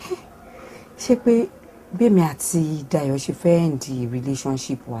 ṣé pé bẹ́ẹ̀mi àti Dayọ̀ ṣe fẹ́ end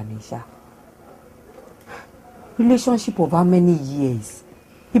relationship wa ní ṣá? Relationship of how many years?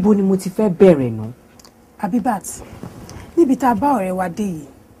 Ibo ni mo ti fẹ́ bẹ̀rẹ̀ nù? Habibat, níbi tá a bá ọ̀rẹ́ wa dé yìí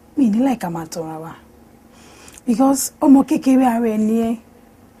mi ní láìka máa tọra wa because ọmọ kékeré ara ẹ ní ẹ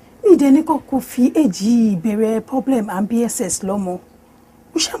mi dẹ ní kò fi èjì ìbẹ̀rẹ̀ problem and bss lọ́mọ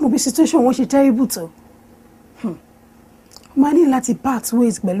ó ṣàmù bí situation wọn ṣe terrible tó ó máa ní láti part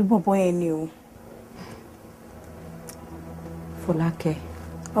ways pẹ̀lú bọ̀bọ̀ yẹn ni o. Fọlákẹ́.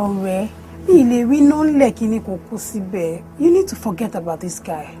 ọ̀rẹ́ mi ì lè rí iná ńlẹ̀ kí ni kò kú síbẹ̀ you need to forget about this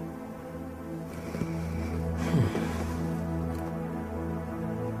guy.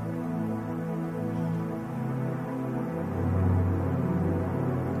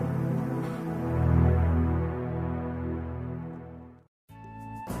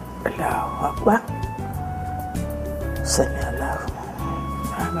 Allahu Akbar. Sami Allahu.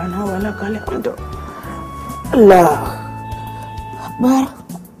 Rabbana wa lakal hamdu. Allahu Akbar.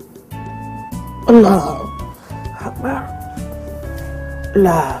 Allahu Akbar.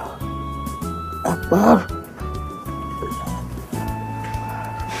 Allahu Akbar.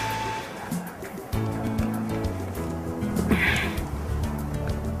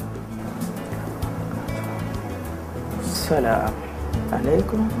 Salam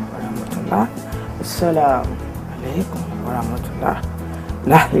alaikum warahmatullah. Assalamu alaikum warahmatullah.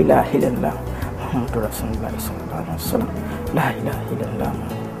 La ilaha illallah Muhammadur Rasulullah sallallahu alaihi wasallam. La ilaha illallah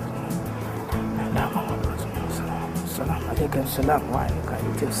Muhammadur Rasulullah. Assalamu alaikum salam wa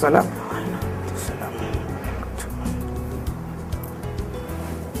alaikum salam.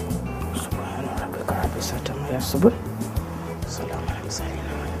 Subhana rabbika rabbil izzati amma yasifun. Salamun alal mursalin.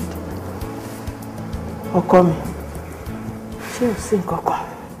 Ọkọ mi ṣé o sí nǹkan kan.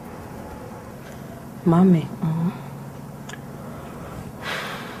 Mami,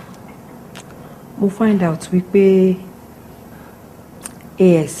 mo find out wípé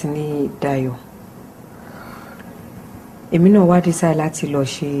AS ni Dayọ̀. Èmi náà wá decide láti lọ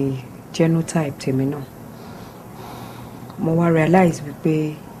ṣe genotype tèmi náà. Mo wá realize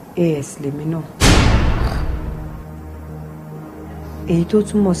wípé AS lèmi náà. Èyí tó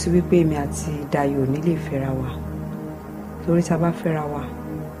túmọ̀ sí wípé èmi àti Dayọ̀ ní lè fẹ́ra wa. Torí tá bá fẹ́ra wa,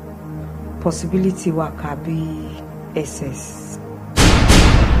 possibility wa ká bí SS.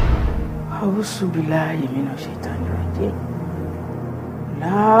 A'udhu billahi minash shaitani rajim.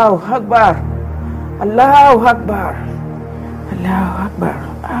 Allahu Akbar. Allahu Akbar. Allahu Akbar.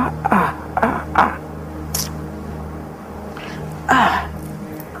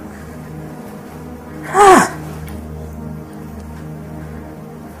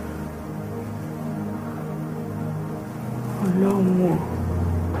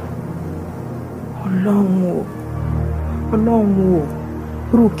 Ọlọ́run o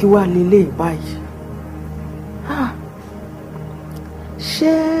irú kí wá lélẹ̀ báyìí.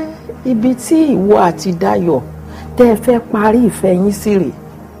 Ṣé ibi tí ìwọ àti Dayọ̀ tẹ́ ẹ fẹ́ parí ìfẹ́ yín sí rèé?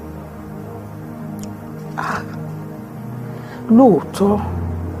 Lóòótọ́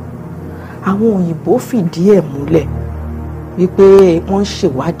àwọn òyìnbó fìdí ẹ̀ múlẹ̀ wípé wọ́n ń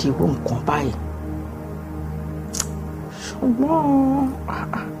ṣèwádìí irú nǹkan báyìí. Ṣùgbọ́n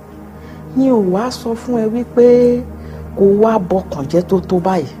yín ò wá sọ fún ẹ wípé kò wá bọkàn jẹ́ tó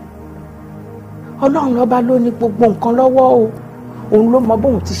báyìí. Ọlọ́run lọ́ba ló ní gbogbo nǹkan lọ́wọ́ o òun ló mọ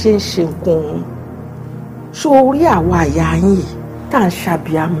bóun ti ṣe ń ṣe nǹkan òun. Ṣó orí àwa àyà yín yìí tá à ń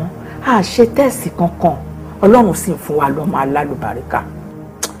ṣàbíamọ́ à ṣe tẹ́ẹ̀sì kankan Ọlọ́run sì ń fún wa lọ́mọ alálùbáríkà.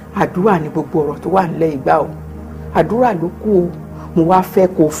 Àdúrà ni gbogbo ọ̀rọ̀ tó wà nílẹ̀ ìgbà o àdúrà ló kù o. Mo wá fẹ́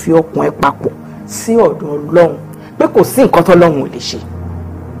kó o fi ọkàn ẹ papọ̀ sí ọ̀dọ̀ Ọlọ́run pé kò sí nǹkan tọ́lọ́run ò lè ṣe.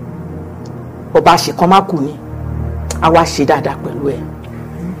 Ọba ṣe kan má kù ni a wá ṣe dáadáa pẹ̀lú ẹ̀.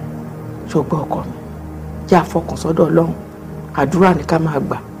 Ṣùgbọ́n ọkọ mi jẹ́ àfọkàn sọ́dọ̀ Ọlọ́run àdúrà ní ká máa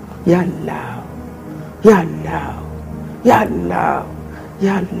gbà. Ya Allah, Ya Allah, Ya Allah,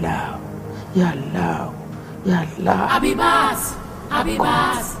 Ya Allah, Ya Allah, Ya Allah. Habibat,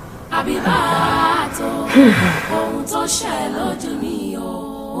 Habibat, Habibat o ohun tó ṣe lójú mi o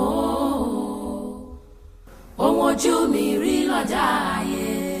ohun ojú mi rí lọ́jà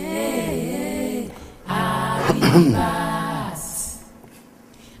ayé. Habibat,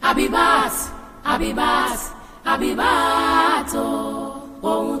 Habibat, Habibat, Habibat o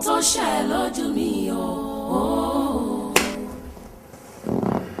ohun tó ṣe lójú mi o.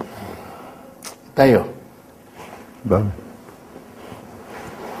 Dayọ̀. Báwo?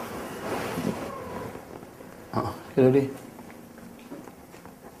 Kí ló dé?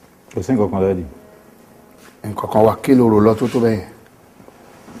 Kò sí nǹkan kan lẹ́dí. Nǹkan kan wà kí ló rò lọ tó bẹ́yẹn?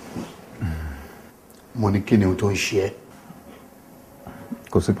 Mo ní kí ni ohun tó ń ṣe ẹ́?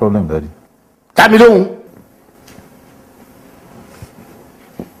 Kò sí problem daddy. Dá mi lóhùn.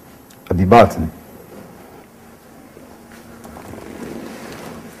 Habibat ni.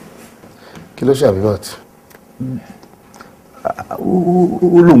 Kí ló ṣe Habibat?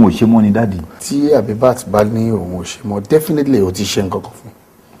 ó lóun ò ṣe mọ́ ni dáàdì. tí Habibat bá ní òun ò ṣe mọ́ definitely o ti ṣe nǹkan kan fún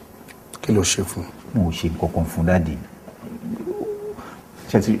kí ló ṣe fún. mo ò ṣe nǹkan kan fún dáàdì.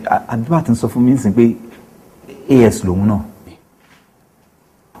 ṣètì Habibat ń sọ fún mi nísìnyí pé AS lòun náà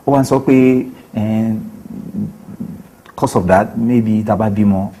ó wá ń sọ pé cause of that maybe tá bá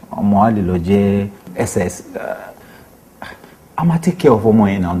bímọ ọmọ á lè lọ jẹ́ SS. a máa take care of ọmọ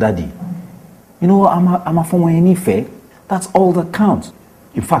yẹn now daddy, you know a máa fún wọn yẹn nífẹ̀ẹ́, that's all that counts.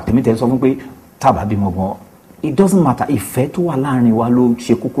 In fact èmi tẹ̀ sọ fún pé tá a bá bímọ gan it doesn't matter, ìfẹ́ tó wà láàrin wa ló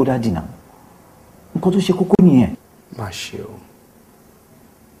ṣe kókó daddy náà, nǹkan tó ṣe kókó nìyẹn. má ṣe o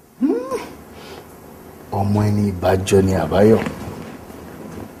ọmọ ẹni ìbájọ ni àbáyọ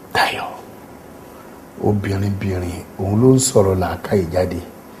Táyọ̀ obìnrin òun ló ń sọ̀rọ̀ làákàyè jáde,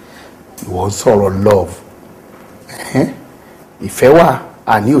 ìwọ ń sọ̀rọ̀ love ìfẹ́ wà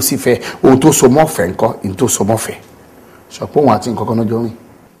àní ò sí fẹ́, ohun tó so mọ́fẹ́ nǹkan ohun tó so mọ́fẹ́ sọpọ̀ wọn àti nǹkan kan náà jọ rìn.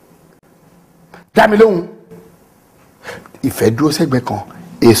 dá mi lóhùn, ìfẹ́ dúró sẹ́gbẹ̀ẹ́ kan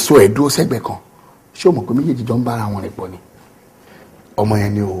èso ẹ̀ dúró sẹ́gbẹ̀ẹ́ kan, ṣé o mọ̀ pé méjèèjì jọ ń bára wọn rìn pọ̀ ni? ọmọ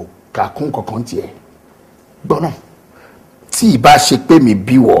yẹn ni ò kà kún kankan tiẹ̀ gbọ́nà tí ìbá ṣe pé mi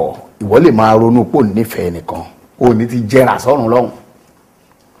bí ìwọ lè máa ronú pò nífẹ̀ẹ́ nìkan ò ní ti jẹ́ra sọ́run lọ́hùn.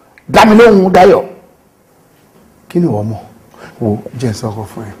 dá mi lóhùn Dáyọ̀, kí ni wọ́n mọ̀ wo jẹ́ sọ́kọ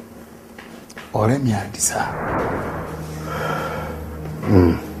fún ẹ ọ̀rẹ́ mi Àdìsá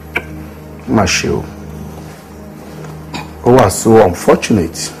má ṣe o, ó wà so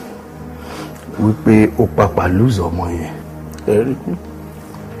unfortunate wípé ó pàpà lose ọmọ yẹn ẹ̀rí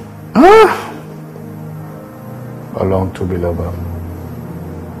Ọlọ́run tóbi lọ́ba,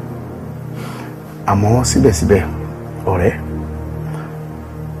 àmọ́ síbẹ̀síbẹ̀ ọ̀rẹ́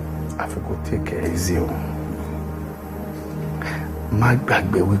àfi kó take it easy o, má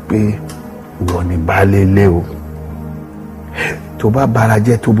gbàgbé wípé ìwọ ni baálé ilé o, tó bá bara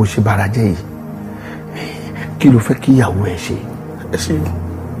jẹ́ tó bó ṣe bara jẹ́ yìí kí ló fẹ́ kí ìyàwó ẹ ṣe. ẹ ṣe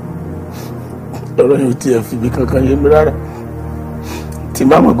ọ̀rọ̀ yóò tiẹ̀ fi ibi kankan yé mi rárá, tí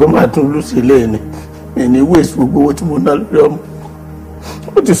bá mọ̀ pé máa tún lùsì lẹ́yìn ni ẹni wéèsì gbogbo owó tí mo ná lórí ọmọ,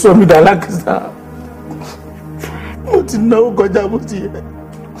 ó ti sọ mí dà lákìsà, mo ti náwó kọjá bó ti yẹ.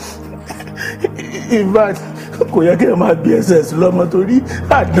 In fact kò yẹ kí ẹ máa bí SS lọ́mọ torí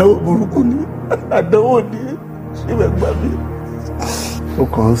àdánwò burúkú ni àdánwò ni síbẹ̀ gbà mí. ó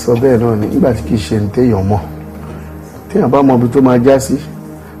kàn ń sọ bẹ́ẹ̀ náà ni nígbà tí kì í ṣe ní téèyàn mọ̀, téèyàn bá mọ ibi tó máa já sí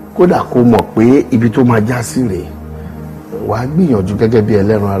kódà kó mọ̀ pé ibi tó máa já sí rèé wàá gbìyànjú gẹ́gẹ́ bí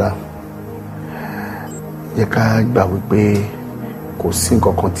ẹlẹ́ran ara. yẹ ká gbà wípé kò sí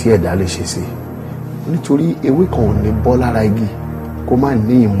nǹkan kan tí ẹ̀dá lè ṣe sí, nítorí ewé kan ò ní bọ́ lára igi kó má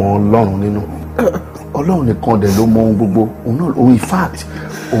ní ìmọ̀ Ọlọ́run nínú. Ọlọ́run nìkan dẹ̀ ló mọ ohun gbogbo, òun in fact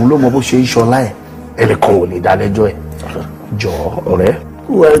òun ló mọ bó ṣe ń ṣọlá ẹ̀, ẹnìkan ò lè dá lẹ́jọ́ ẹ̀. jọ̀ọ́ ọ̀rẹ́.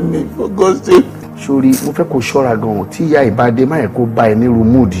 wà ní fọgọ́sẹ̀. sórí mo fẹ́ kó ṣọ́ra gan-an tí ìyá ìbádé má yẹ kó bá ẹ nírú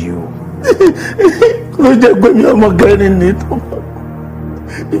múùdì o. ló jẹ́ pé mi ọmọ gẹ́rin ní tó mọ́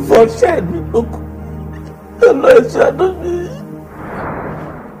ìfọ̀ṣẹ́ mi ló kù ẹ̀lọ́ ìṣàdó mi.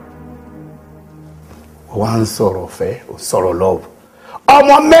 wà ń sọ̀rọ̀ ọ̀fẹ́ ò sọ̀rọ̀ love,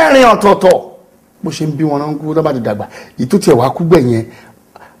 ọmọ mẹ́rin ọ̀tọ̀ọ̀tọ̀ bó ṣe ń bí wọn náà ń kú tó bá ti dàgbà ìtú tiẹ̀ wá kú gbẹ̀yẹn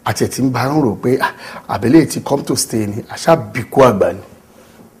àti ẹ̀ tí ń bá ń rò pé àbẹ̀lẹ̀ ti come to stay ni àṣà bìkú àgbà ni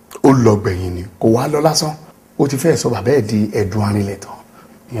ó lọ gbẹ̀yìn ni kò wá lọ lásán, ó ti fẹ́ sọ bàbá ẹ̀ di ẹ̀dùn arinlẹ̀ tán.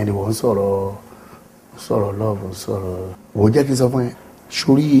 ìyẹn ni wọ́n ń sọ̀rọ̀ love sọ̀rọ̀ wò ó jẹ́ kí n sọ fún ẹ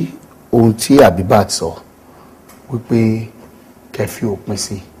sórí ohun tí Habibat sọ wípé kẹfí òpin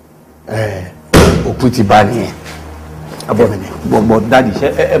sí òpin ti bá nìyẹn. But daddy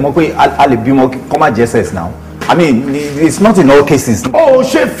ẹ mọ̀ pé a lè bímọ kọ́ máa jẹ́ SS now, I mean it's not in all cases. ó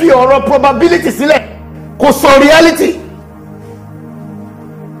ṣe fi ọ̀rọ̀ probability sílẹ̀ kò sọ reality.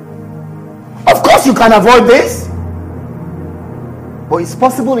 Of course you can avoid this, but it's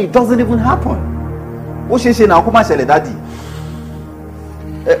possible it doesn't even happen. ó ṣeé ṣe náà kó má ṣẹlẹ̀ daddy.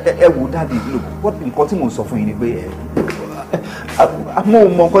 ẹ wò daddy look nǹkan tí mò ń sọ fún yín ni pé mo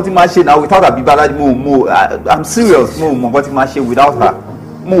mọ nǹkan tí máa ṣe now without Habibat daddy I'm serious, mo mọ nǹkan tí máa ṣe without her.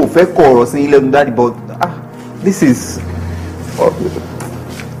 mo ò fẹ́ kọ ọ̀rọ̀ sí yín lẹ́nu daddy but this is.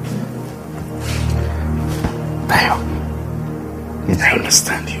 Dayo, I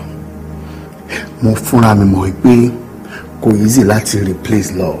understand you. mo fúnra mi mọ̀ pé kò easy láti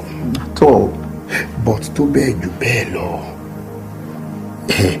replace love at all, but tó bẹ́ẹ̀ jù bẹ́ẹ̀ lọ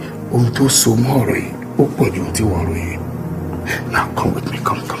ohun tó so mọ́ ọ̀rọ̀ yìí ó pọ̀ ju ohun tí wọ́n rò yìí. Now come with me,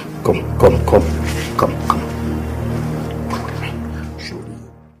 come.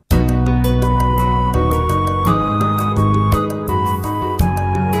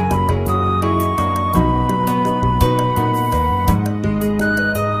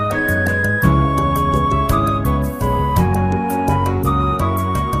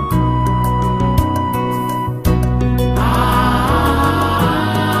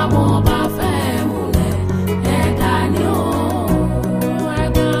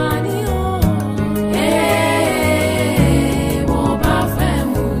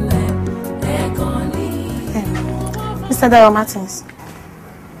 Mr. Dayo Martins.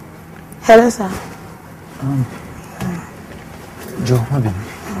 Hello, sir. Joe, my baby.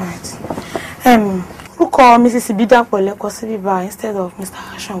 Alright. Who call Mrs. Ibida Polekosibiba instead of Mr.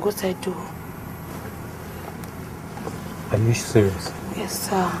 Ashango Tedo? Are you serious? Yes,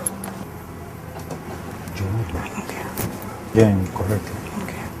 sir. Joe, okay. Yeah, I'm correct.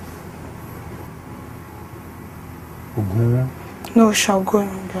 Okay. Ogun? No, Shango.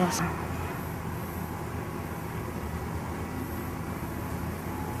 Yes.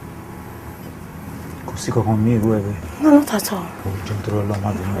 No, not at all.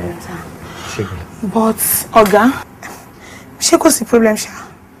 But, Oga, she could see problem, sha.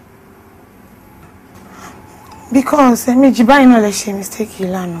 Because me jiba ino le she mistake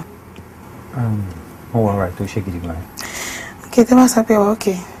ilano. Oh, all right, to shake it again. Okay, tell us happy.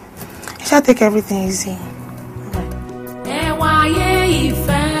 Okay, I shall take everything easy.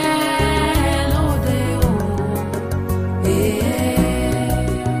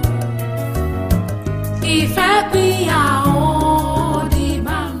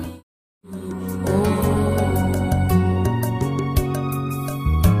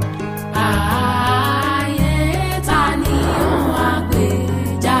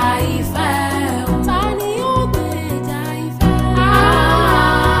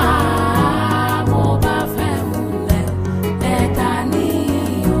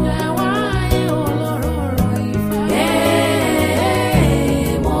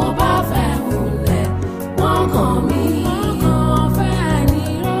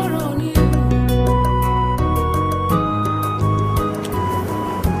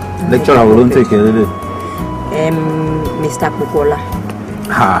 Lecturer will don't take care of it. Mr. Popola.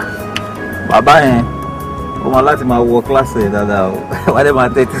 Ha. Baba yẹn. Ó máa láti máa wọ class ẹ̀ dáadáa o. Wá dé máa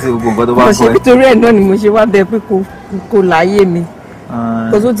tẹ́tí sí gbogbo nǹkan tó bá kọ́ ẹ. Mo ṣe nítorí ẹ̀ náà ni mo ṣe wá bẹ̀ pé kò láyé mi.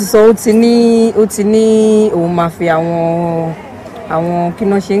 Because ó ti sọ ó ti ní òun máa fi àwọn kí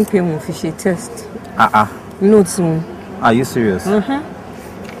náà ṣe ń pè òun fi ṣe test. Notes wọn. Are you serious?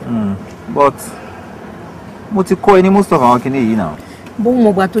 But mo ti kọ́ ẹ ní most of àwọn kinní yìí now. Bó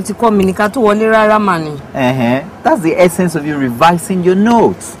mo gbà tó ti kọ́ mi ní ká tó wọlé rárá mà ni. That's the essence of you revising your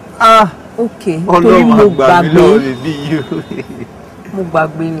notes. Okay. Torí mo gbàgbé. Mo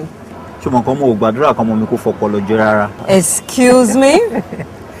gbàgbé ni. Ṣùgbọ́n kan mo ò gbàdúrà kan mo mi kó fọpọlọ jẹ rárá. Excuse me?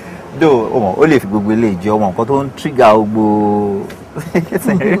 Though, ó lè fi gbogbo ilé ìjọ ọmọ nǹkan tó ń trigger gbogbo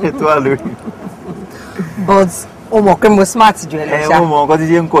tó wà lórí. But o mọ̀ pé mo smart jù ẹ lọ ṣá. Mo mọ̀ nǹkan tí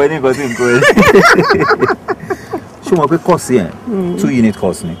ṣe ń kọ́ ẹ ní nǹkan tí ń kọ́ ẹ. Ṣé o mọ̀ pé course yẹn 2-unit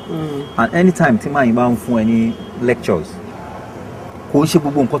course ni. And anytime tí màá yín bá ń fún ẹ ní lectures kò ń ṣe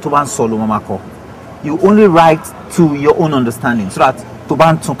gbogbo nǹkan tó bá ń sọ ló máa kọ. You only write to your own understanding so that tó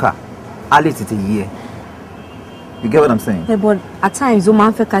bá ń tún kà á lè tètè yé ẹ. You get what I'm saying? Yeah, but at times o máa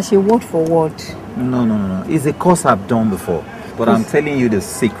ń fẹ́ ká ṣe word for word. No. It's a course I've done before. But I'm telling you the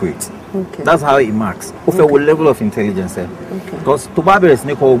secret. Okay. That's how it marks. O fẹ́ wo level of intelligence ẹ. Because tó bá bẹ̀rẹ̀ sí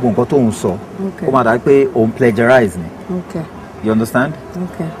ní kọ gbogbo nǹkan tó ń sọ, ó máa dà pé òun plagiarize ni. Okay. You understand?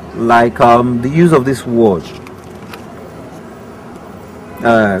 Okay. Like the use of this word,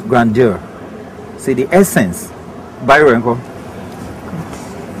 grandeur. See the essence. Byron ńkọ́.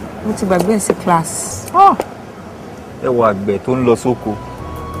 Mo ti gbàgbé sí class. Ẹ wọ àgbẹ̀ tó ń lọ sóko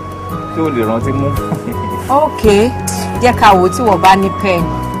tí ó lè rántí mú. Okay. Jẹ́ ká wò tí wọ́n bá ní pen.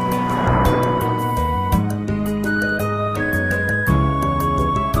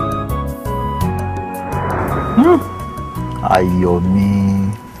 Ayọ̀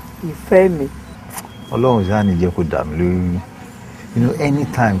mi. Ìfẹ́ mi. Ọlọ́run ṣáà ní jẹ́ kó dà mí lórí. You know,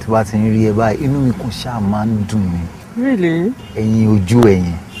 anytime tí bá ti ń rí ẹ báyìí, inú mi kàn ṣáà máa ń dùn ni. Really? Ẹ̀yin ojú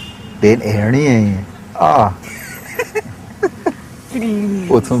ẹ̀yìn, then ẹ̀rín ẹ̀yìn.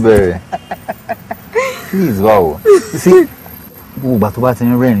 Ó tún bẹ̀rẹ̀. Please, wow. You see, gbogbo ìgbà tó bá ti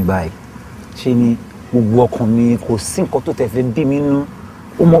ń rẹ́rìn báyìí, ṣé ni gbogbo ọkàn mi kò sí nǹkan tó tẹ̀ fẹ́ bí mi nú.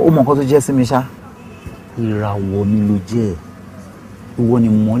 Ó mọ nǹkan tó jẹ́ sí mi ṣá. Ìràwọ̀ mi ló jẹ́. Ìwọ ni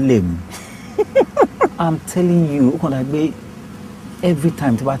mọ́lẹ̀ mi. I'm telling you, ó kàn dà gbé every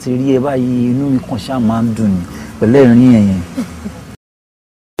time tí bá ti rí ẹ báyìí inú mi kàn ṣáà máa ń dùn ní pẹ̀lú ẹ̀rín ẹ̀yìn.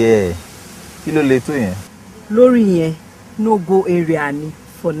 Kí ló le tó yẹn? Lórí yẹn, no go area ni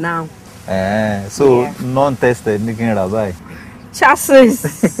for now. So non-tested ní kí n rà báyìí. Chassis.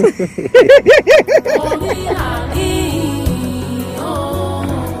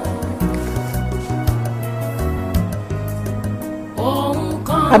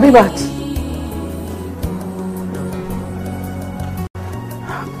 Habibat.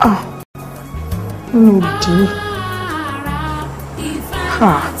 No dear.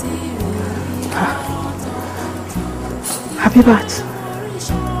 Habibat.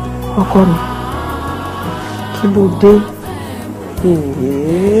 Ọkọ mi. Kí ló dé?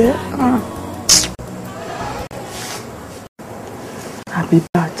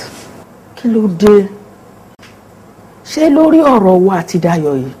 Habibat, kí ló dé? Ṣé lórí ọ̀rọ̀ wa àti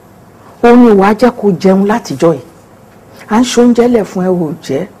Dayọ̀ yìí òun ni wàá jẹ́ kó jẹun látijọ́ yìí? À ń ṣoúnjẹ lẹ̀ fún ẹ ò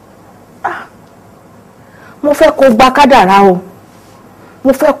jẹ́. Mo fẹ́ kó gba kádàrá o.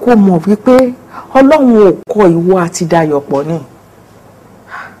 Mo fẹ́ kó mọ̀ wípé Ọlọ́run ò kọ ìwọ àti Dayọ̀ pọ̀ ni.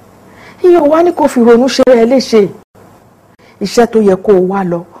 Ìyẹn wá ní kó fi ronú ṣe ẹ léṣe. Iṣẹ́ tó yẹ kó o wá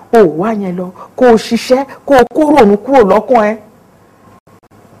lọ, o ò wá yẹn lọ, kó o ṣiṣẹ́, kó o kó ronú kúrò lọ́kàn ẹ.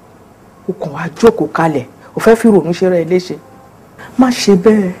 O kàn wá jókòó kalẹ̀, o fẹ́ fi ronú ṣe ẹ léṣe. Má ṣe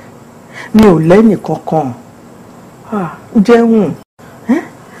bẹ́ẹ̀, mi ò lẹ́nì kankan. Jẹun,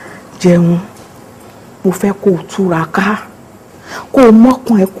 jẹun. Mo fẹ́ kó o túra ká, kó o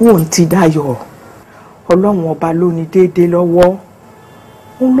mọ́kàn ẹ kúrò ní ti Dayọ̀. Ọlọ́run ọba ló ní déédéé lọ́wọ́.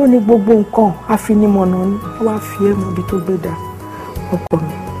 Òun ló ní gbogbo nǹkan, afinimọ̀nà ni wàá fi ẹ́ mọ ibi tó gbé dà. Ọkọ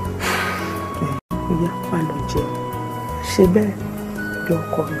mi, ìyá wà lọ jẹ. Ṣe bẹ́ẹ̀ bí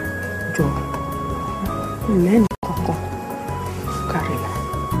ọkọ mi jọ. Ìlẹ́nì kankan kárìlá.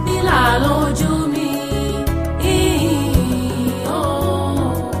 Ìlà lójú mi.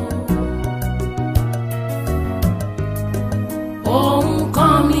 Òun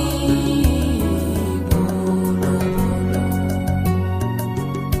kan mi bòlòbòlò.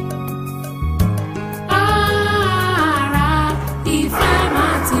 Ara ìfẹ́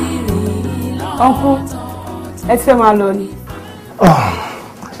máa ti rìn lọ́wọ́. Uncle, ẹ ti fẹ́ máa lọ ni.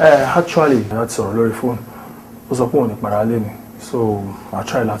 Actually, a ti sọ̀rọ̀ lórí fóònù. Ó sọ pé òun ní para lé ni, so I'll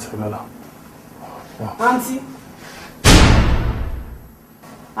try láti rí lọ́la. Auntie.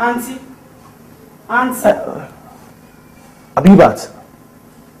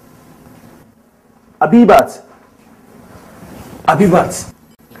 Habibat.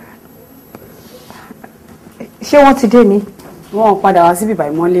 Ṣé wọ́n ti dé ni? Wọ́n padà wá síbí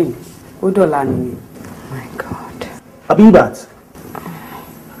báyìí mọ́lẹ̀ ni. Ó dọ̀la ni. My God. Habibat.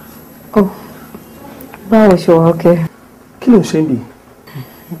 Oh, báwo ṣe wà ọkẹ́? Kí ló ń ṣe ń bì?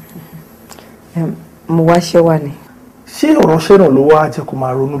 Mo wá ṣẹ́ wà ni. Ṣé ọ̀rọ̀ ṣẹ́ náà ló wá jẹ́ kó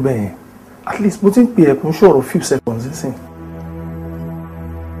máa ronú bẹ́ẹ̀ yẹn? At least mo ti ń pè ẹ̀kún ṣọ̀rọ̀ few seconds nísìn.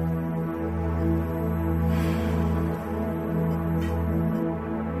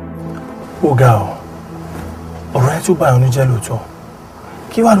 Ó ga ọ́, ọ̀rọ̀ ẹ tún bá ọ̀nù jẹ́ lóòótọ́.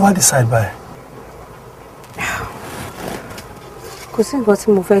 Kí wàá lọ wá decide báyìí? Kò sí nǹkan tí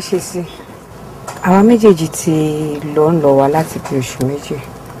mo fẹ́ ṣe sí. Àwa méjèèjì ti lọ ń lọ wá láti bí oṣù méjì.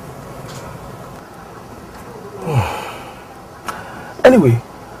 Anyway,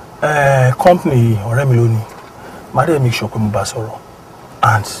 company ọ̀rẹ́ mi ló ní. Màá dẹ̀ make sure pé mo bá sọ̀rọ̀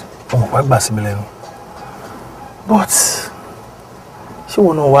and òun pa gbà sí mi lẹ́nu. But ṣé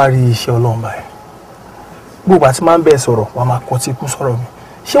wọn náà wá rí iṣẹ́ Ọlọ́run báyìí? Gbogbo àti máa ń bẹ́ẹ̀ sọ̀rọ̀ wàá máa kọ́ tí kú sọ̀rọ̀ mi.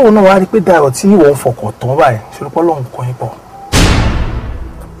 Ṣé wọn náà wá rí pé Dayọ̀ tí ìwọ ń fọkàn tán báyìí ṣe pé Ọlọ́run kọ́ yín pọ̀?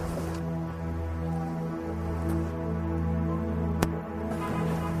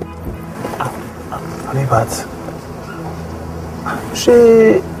 Habibat, ṣé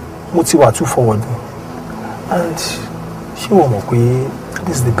mo ti wà too forward ni? And ṣé wọ́n mọ̀ pé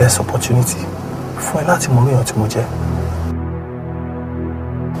this is the best opportunity fún ẹ láti mọ orí èèyàn tí mo jẹ́?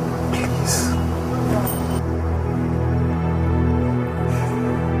 Please.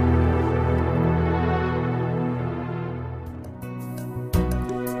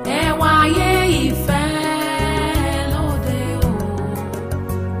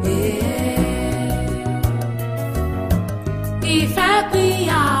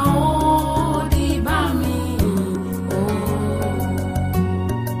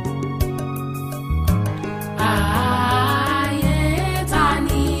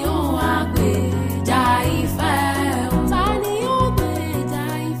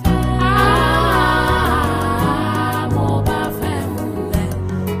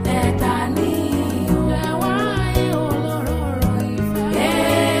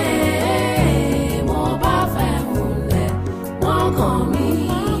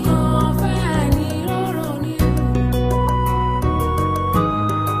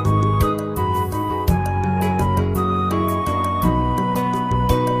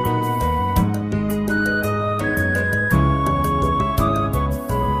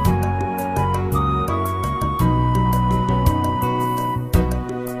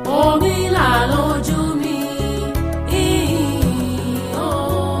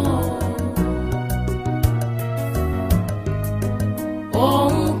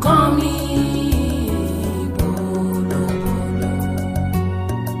 Òun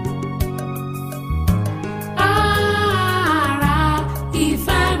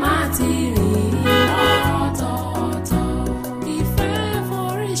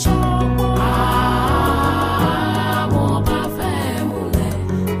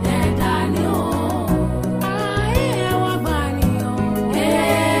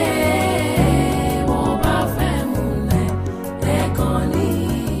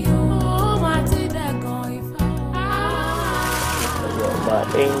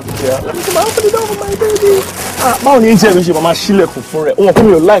Angel, let me come open the door for my baby. Báwo ni Angel mi ṣe máa ṣílẹ̀kùn fún rẹ̀? Wọ́n kò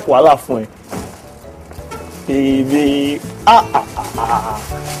mi ò like wàhálà fún ẹ. Baby,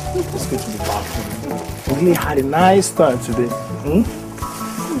 let's go to the bathroom. We really had a nice time today.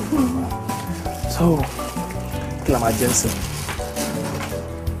 So, kí la máa jẹ nsìn?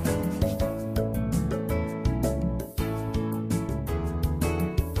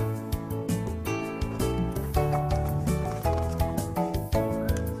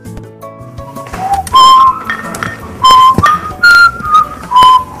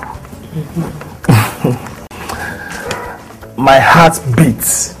 My heart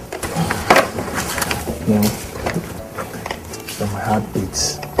beats. So my heart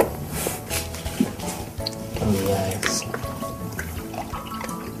beats. Yes.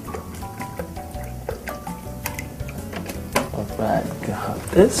 All right, you can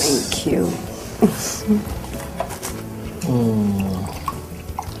have this. Thank you.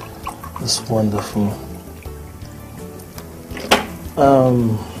 It's wonderful.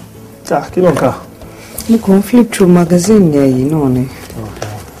 Kí ló ń kà? You can flip through magazine here, you know. Okay.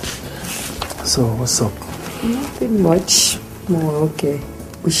 So, what's up? Nothing much. More okay.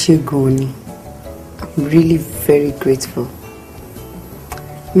 Ushegoni. I'm really very grateful.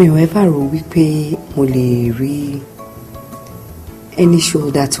 Mi ò ever rò wípé mo lè rí any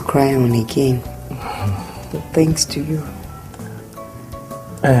shoulder to cry on again. But thanks to you.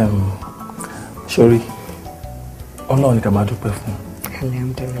 Sorry. Ọlọ́run ni ká máa dúpẹ́ fún.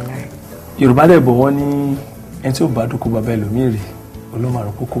 Alhamdulillah. Yorùbá dẹ̀ bọ̀ wọ́n ní ẹni tí ó bá dúkú bàbá ẹlòmíì rí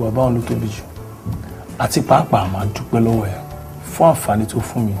olómàrún kókó bàbá òun ló tóbi jù àti pàápàá máa dúpẹ́ lọ́wọ́ ẹ fún àǹfààní tó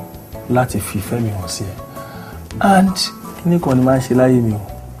fún mi láti fi ìfẹ́ mi hàn sí ẹ and kíní kan ni máa ń ṣe láyé mi o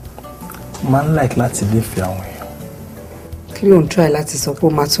máa ń like láti nífẹ̀ẹ́ àwọn èèyàn. Kí ló ń try láti sọ pé o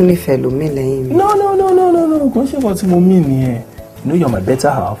máa tún nífẹ̀ẹ́ lómi lẹ́yìn mi? No kò ń ṣe nǹkan tí mo mean nìyẹn. You know you're my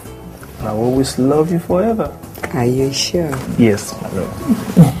better half and I will always love you forever. Are you sure? Yes, my love.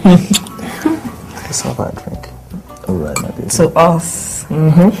 Let's have a drink. All right, my baby. To us.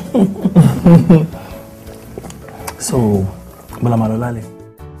 So, bọ́lá máa lọ lálẹ́.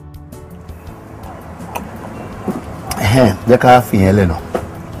 Jẹ́ ká fi yẹn lẹ́nu.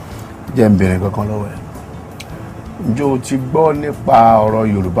 Jẹ́ ń bèrè kankan lọ́wọ́ ẹ̀. Ǹjẹ́ o ti gbọ́ nípa ọ̀rọ̀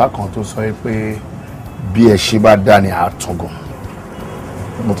Yorùbá kan tó sọ pé bí ẹṣin bá dá ní àtúngùn?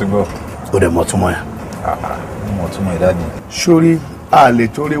 Mo ti gbọ́. Ó dẹ̀ mọ̀ túmọ̀ ẹ̀. Mo tún mọ̀ ìdádì. Sórí a lè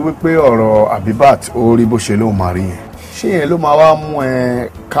torí wípé ọ̀rọ̀ Habibat ó rí bó ṣe lóun máa rí yẹn. Ṣé yẹn ló máa wá mú ẹ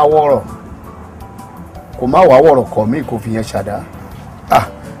káwọ́rọ̀? Kò má wá wọ̀rọ̀ kọ̀ mí kò fi yẹn ṣàdá.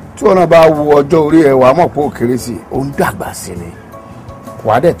 Tí wọn náà bá wo ọjọ́ orí ẹ wàá mọ̀ pé ó kéré sí i, ó ń dàgbà sí ni.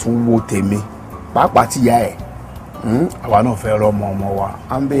 Wàá dẹ̀ tún wo tèmi, pàápàá tíya ẹ̀. Àwa náà fẹ́ rọmọ ọmọ wa.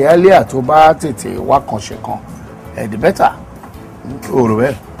 Àǹbẹ̀ ẹlẹ́à tó bá tètè wá kan ṣe kan, the better. Ó rò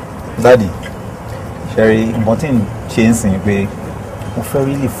bẹ́ẹ̀. Dádì, ṣẹ́rí nǹkan tí ń ṣe ń sìn pé mo fẹ́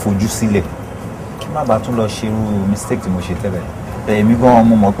rí lè fojú sílẹ̀ kí má bàa tún lọ ṣe irú mistake tí mo ṣe tẹ́lẹ̀. Èmi gan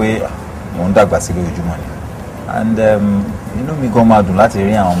mo mọ̀ pé mò ń dàgbà sí lójoojúmọ́ ni and inú mi gan máa dùn láti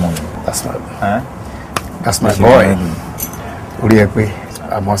rí àwọn ọmọ mi. That's my boy. Orí ẹ pé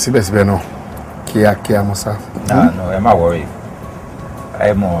àmọ́ síbẹ̀síbẹ̀ náà kíákíá mo sá. Ẹ má worry.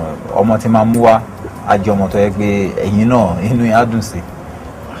 Ẹ mọ̀ ọmọ tí máa mú wá àjọ ọmọ tó yẹ pé ẹ̀yin náà inú yẹn á dùn sí.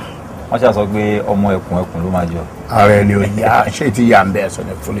 Wọ́n ṣáà sọ pé ọmọ ẹkùn ló máa jọ. Ààrẹ ni ò yá ṣé ti yà ń bẹ́ẹ̀ sọ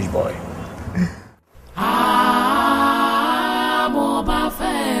ní foolish boy. Mo bá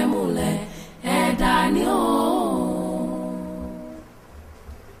fẹ́ múlẹ̀ ẹ̀dá ni ó.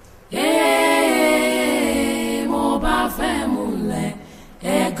 Mo bá fẹ́ múlẹ̀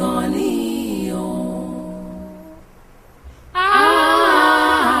ẹ̀gàn ni ó.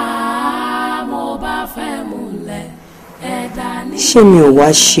 Mo bá fẹ́ múlẹ̀ ẹ̀dá ni ó. Ṣé mi ò wá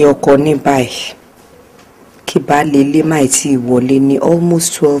ṣe ọkọ ní báyìí? Kí baálé ilé máì tí ì wọlé ní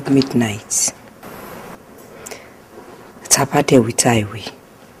almost 12 midnight. Tabadẹ̀wí táìwé,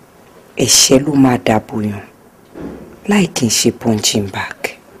 ẹ̀ṣẹ̀ ló máa dàbò yàn láì kí n ṣe punching bag.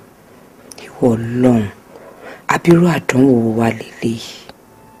 Ìwọ Ọlọ́run, abirú àdánwò wa lélẹ́yìí.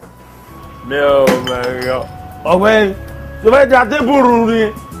 Mi ò mẹ̀yọ. Ọ̀gbẹ́ni, tó fẹ́ da tébùrù ni.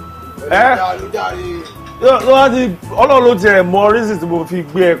 Ọlọ́run ló tiẹ̀ mọ reason tí mo fi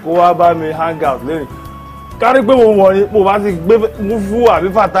gbé ẹ kó wá bá mi hang out lẹ́yìn. Kárí pé mo wọ̀ ni mo bá ti gbé mú fún àbí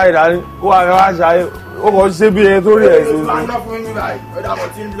fàtà ìdání kó wá rẹ wá ṣayé ó kàn ṣe bí ẹ tó rí ẹ ṣe.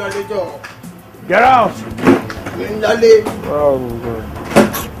 Get out.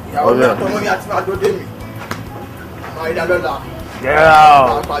 Ìyàwó mi àtọmọ mi àti máa dóde mi. Àwọn ìdá lọ́la. Get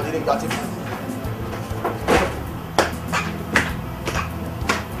out.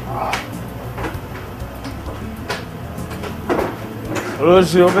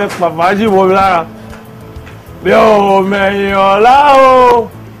 olóṣè o fẹ́ pàfàájì wọ mi lára bí o mẹ̀yìn ọ̀la o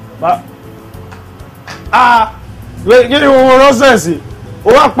kí ni mo rọ́sẹ̀sì o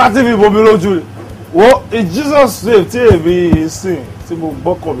wá pa tv bomi lójú rẹ̀ wo Jesus name tí èmi sìn tí mo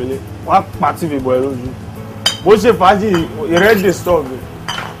gbọ́kàn mi lé wá pa tv bọ̀ ẹ́ lójú bó ṣe fàájì ìrẹ́dì stop mi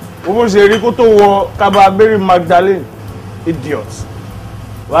bó ṣe rí kó tó wọ kaba Mary Magdalene idiot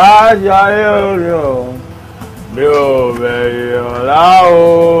wá yáyé orin o mi ò bẹ̀rẹ̀ ọ̀la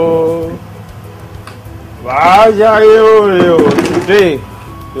o wá yáyé orin o today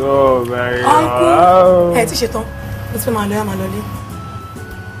mi ò bẹ̀rẹ̀ ọ̀la o. ẹ ti ṣetán mo ti fẹ́ máa lọ yá máa lọ lé.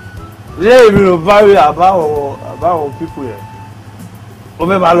 ilé ìlú ló bá rí àbáwọn pípù yẹn o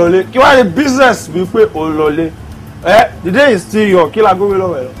fẹ́ máa lọ lé kí wàá ní business mi pé o lọ lé the day is still young kí la gómìnà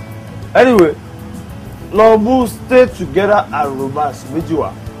lọ́wọ́ ẹ̀ lọ anyway lọ mú stay together and romance méjì wá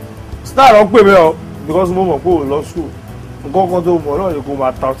star lọ pè mí ọ because mo mọ̀ pé o lọ school nǹkan kan tó mọ̀ náà ni kò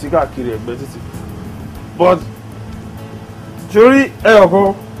máa ta ọtí káàkiri ẹgbẹ́ títì but torí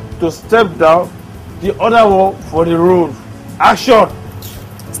ẹyọkan to step down the other one for the road action.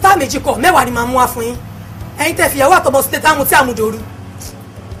 star méjì kọ mẹ́wàá ni màá mú wá fún yín ẹ̀yin tẹ́ fìyàwó àtọmọ sílẹ̀ táwọn tí àmúdòru.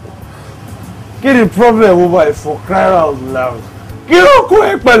 kí ni problem wo báyìí for crying out loud kí ló kó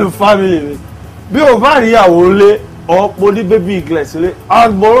ẹ pẹ̀lú family mi bí o bá rí ìyàwó lé mo ní baby eaglet lé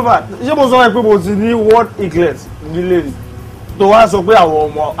and moreover ṣé mo sọ pé mo ti ní one eaglet nílé ni tó wá sọ pé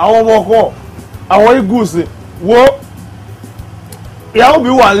àwọn ọmọ kọ àwọn eagles wo ìyàwó mi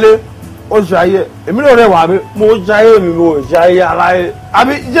wà lé ó ṣayé èmi náà rẹ̀ wà mí mo ṣayé mi mo ṣayé aláyé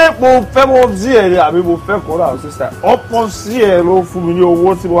àbí jẹ́ mo fẹ́ mọ́ sí ẹ̀ ni àbí mo fẹ́ kọ́ náà sísá ọ̀pọ̀ sí ẹ̀ ló fún mi ní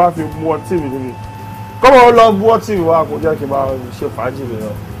owó tí mo wá fi mú ọtí mi níbi kọ́mọ lọ mú ọtí mi wá kó jẹ́ kí n máa ṣe fàájì mi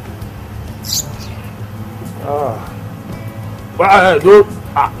lọ.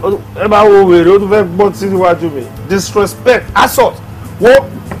 ẹ máa wo wèrè ó tún fẹ́ gbọ́ tí níwájú mi disrespect assault wo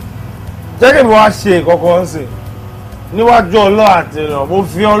jẹ́ kí mi wá ṣe nǹkan kan sí níwájú ọlọ́ọ̀ àti èèyàn mo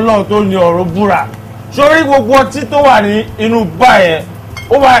fi ọlọ́ọ̀ tó ní ọ̀rọ̀ búra sórí gbogbo ọtí tó wà ní inú bá yẹn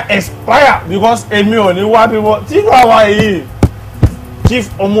ó máa expire because èmi ò ní wá bímọ tí inú àwa yìí chief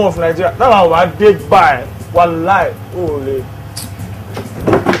ọmọ of Nigeria náà wà á dé bá ẹ wà láì ó lè.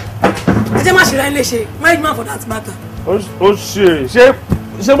 ẹ jẹ́ má ṣe ra ilé ṣe married man for that matter. ó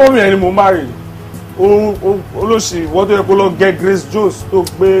ṣe mọ́mí ẹni mo marry olóṣì wọ́n tó yẹ kó lọ gẹ Grace Jones tó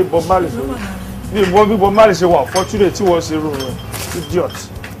gbé Bob Marley sórí bí ìbọn bí Bob Marley ṣe wà fortunate tí wọ́n ṣe rú rẹ̀ idiot.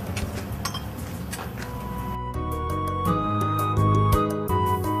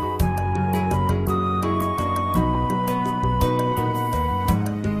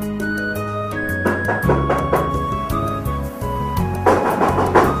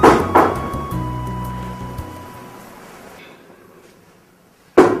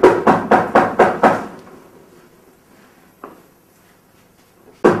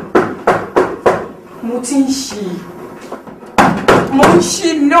 mo ń ṣí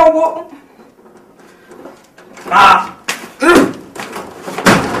lọ́wọ́.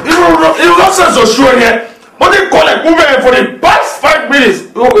 irú nonsense oṣù ẹ̀ yẹn mo ti kọ́lẹ̀ kú bẹ́ẹ̀ for the past 5 minutes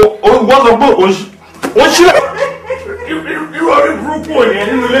wọ́n sọ pé o ṣílẹ̀ irú orí burúkú ò yẹn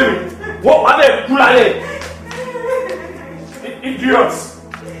nínú ilé mi wọ́n wà bẹ́ẹ̀ kú lálẹ́ idiot.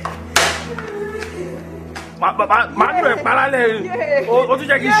 Màá nù ẹ̀ pa lálẹ́ o tún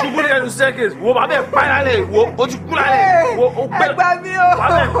jẹ́ kí n ṣubú ní ẹnu staircase wo bàbá ẹ̀ pa lálẹ́ wo o ti kú lálẹ́ wo o gbẹ ẹgbà mi o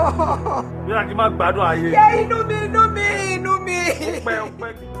bàbá ẹ̀ bí wọ́n ti máa gbádùn ayé. yẹ inú mi.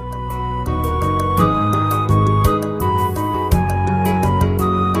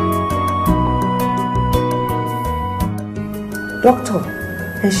 Doctor,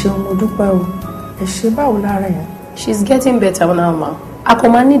 ẹ ṣeun mo dúpẹ́ o ẹ ṣe báwo lára ẹ̀. She's getting better now ma. A kò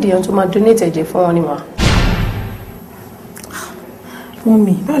máa nídìí ohun tó máa donate ẹ̀jẹ̀ fún wọn ni ma.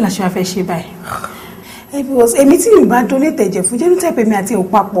 Mọ́mì, báwo la ṣe wá fẹ́ ṣe báyìí? Because èmi tí mi bá donate ẹ̀jẹ̀ fún genotype mi àti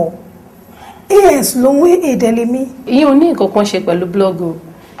òpapọ̀. AS ló ń wé èdèlé mi. Ìyẹn ò ní nǹkan kan ṣe pẹ̀lú blog o.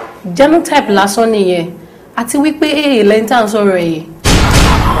 Genotype lásán nìyẹn. Àti wípé AA lẹ́yìn tá à ń sọ̀rọ̀ ẹ̀yẹ.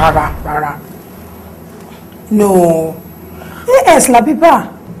 Rárá. No. AS la bíbá.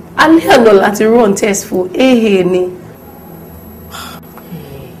 Alẹ́ àná láti run test fún AA ni.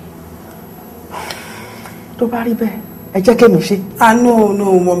 Tó bá rí bẹ́ẹ̀ ẹ jẹ́ kí mi ṣe.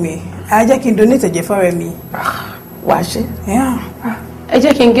 No mọ́mì ẹ jẹ́ kí n donate ẹ̀jẹ̀ fọ́rẹ́ mi. Wà á ṣe. Ẹ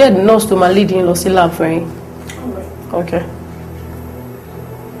jẹ́ kí n get nurse tó máa lead yín lọ sí lab fún yín. Okay.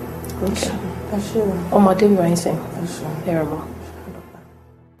 Ọmọdé mi wà ń sìn. Ẹ rẹ̀ mọ́.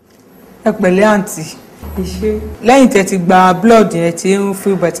 Ẹ pẹ̀lẹ́ àǹtí. Lẹ́yìn tẹ́ ti gba blood yẹn tí ń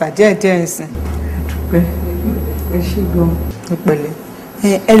feel better díẹ̀ ń sìn. Ẹ ṣé gan. Ẹ pẹ̀lẹ́.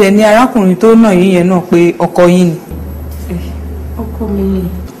 Ẹ lẹ̀ ní arákùnrin tó nà yín yẹn náà pé ọkọ yín ni. ọkọ mi ni.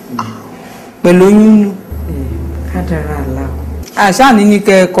 pẹ̀lú oyún nù. kádàrá àlá. àṣà ní ní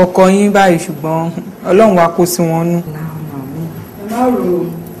kẹ kọkọ yín báyìí ṣùgbọ́n Ọlọ́run wa kó sí wọn nú.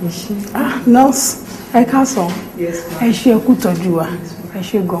 nurse ẹ káàsán ẹ ṣe ẹkú tọ́jú wa ẹ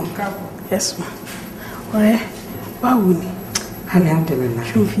ṣe gan yes ma ọ̀rẹ́ báwo ni alhamdulillah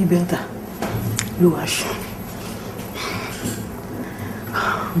ṣé o fi bẹ́ẹ̀ta ló wá ṣe.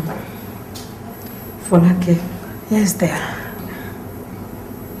 Fọlákẹ́. yes there.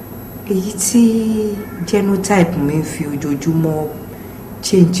 èyí tí genotype mi ń fi ojoojúmọ́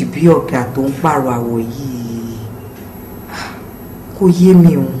change bí ọ̀gá tó ń pààrọ̀ àwọ̀ yìí kò yé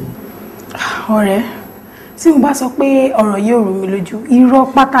mi o. ọ̀rẹ́ tí mo bá sọ pé ọ̀rọ̀ yìí ò rú mi lójú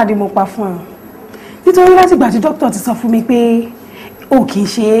irọ́ pátá ni mo pa fún ẹ nítorí látìgbà tí dókítà ti sọ fún mi pé o kì í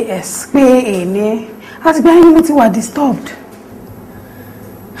ṣe AS pé èèní àtìgbà yẹn ni mo ti wà disturbed.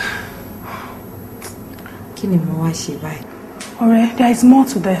 kí ni mo wá ṣe báyìí. ọ̀rẹ́ there is more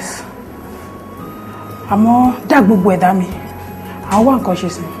to this àmọ́ dá gbogbo ẹ̀dá mi àwọn wá nǹkan ṣe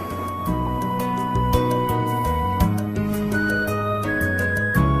sí.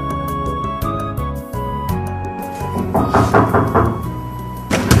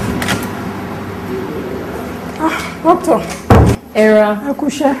 Doctor. Era. Ẹ kú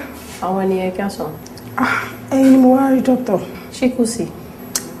iṣẹ́. Àwọn ni ẹ kásán. Ẹ̀yin ni mo wá rí doctor. Ṣé kò sí?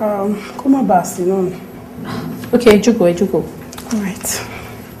 Kó má bàa sí náà ni. Ok, ẹ jókòó, ẹ jókòó. All right.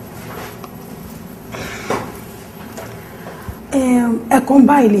 Ẹ̀kan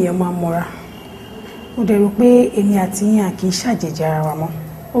báyìí lèèyàn máa mọ́ra. Mo dẹ̀ rò pé èmi àti yín à kì í ṣàjèjì ara wa mọ́.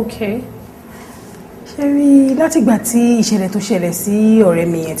 Ok. Ṣé rí látìgbà tí ìṣẹ̀lẹ̀ tó ṣẹlẹ̀ sí ọ̀rẹ́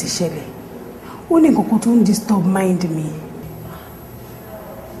mi yẹn ti ṣẹlẹ̀? Ó ní nǹkan kan tó ń disturb mind mi.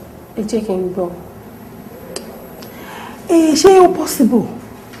 Ẹ jẹ́ kí n gbọ́. Ṣé ó possible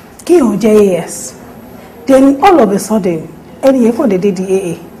kí èèyàn jẹ́ AS then all of a sudden ẹni yẹn kàn déédéé di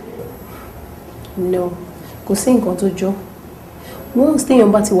AA? No, kò sí nǹkan tó jọ. Once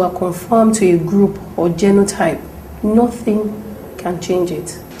téèyàn bá ti wà confirmed to a group or genotype, nothing can change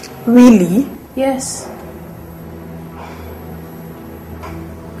it. Really? Yes.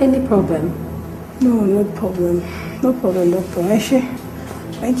 Any problem? No problem. No problem, doctor. Ẹ ṣé.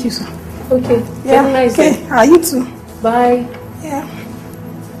 Thank you, sir. Okay. Yeah. Have a nice okay. day. You too. Bye. Yeah.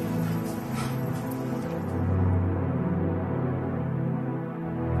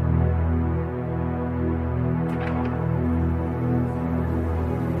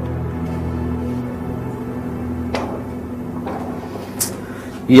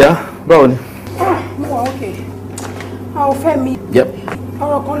 Ìyá, báwo ni? Mo wà okay. A ò fẹ́ mi. Yep.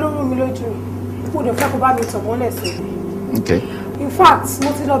 Ọ̀rọ̀ kan ló rú mi lójú. Mo dẹ̀ fẹ́ kó bá mi tọ̀ mọ́lẹ̀ sí. Okay. In fact, mo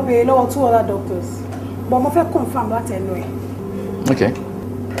ti lọ béèrè lọ́wọ́ 2 other doctors. But mo fẹ́ confirm láti ẹnu ẹ̀. Okay.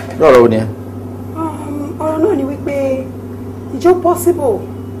 Lọ́rọ̀ wo ni ẹ? Ọ̀rọ̀ náà ni wípé ìjọ possible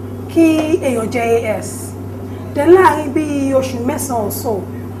kí èèyàn jẹ́ AS. Then láàárín bí oṣù 9 or so,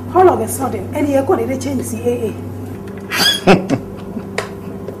 all of a sudden, ẹni yẹn kò dédé change sí AA.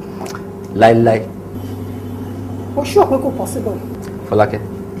 Láíláí. Ó sure pé kò possible. Fọlákẹ́,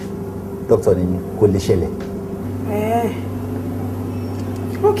 dókítà ni kò lè ṣẹlẹ̀.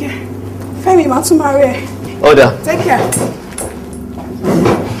 Okay. Fẹ́mi, màá tún máa rí ẹ. Ọ̀dà. Take care.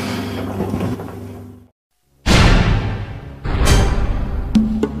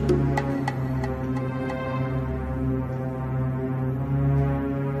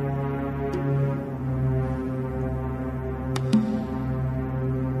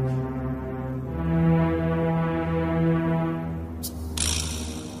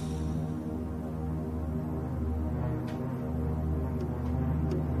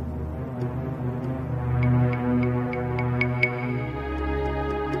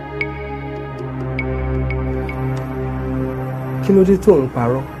 Kí ló dé tó ń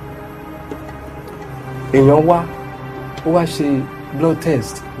parọ́? Èèyàn wá ó wá ṣe blood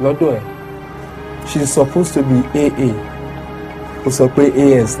test lọ́dọ̀ ẹ̀. She is supposed to be AA. Ó sọ pé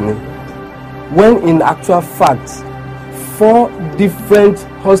AS ni. When in actual fact 4 different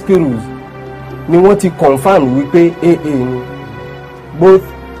hospitals ni wọ́n ti confirm wípé AA ni. Both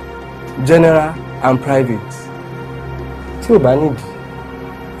general and private. Tí ò bá nídìí,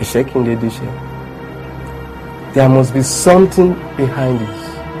 ẹ̀ṣẹ̀ kí n dédé ṣe. There must be something behind this.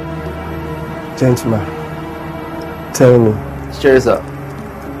 Gentleman, tell me. Ṣé sir,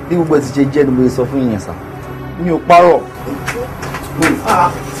 bí gbogbo ti ṣe jẹ́ ni mo sọ fún yín sir. Mi ò parọ́.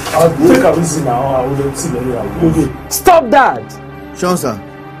 Stop that! Sean sir,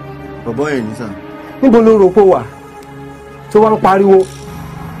 bọ̀bọ́ yẹn ni sir. Níbo ló rò pé wà? Tó wá ń pariwo.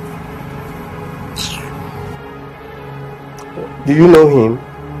 Do you know him?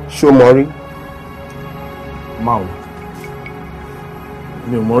 Shomori? Mao.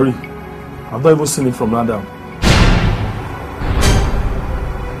 mi ò mọ̀ rí. I've not even seen it from London.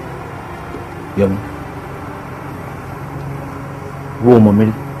 Yomi. Wo ọmọ mi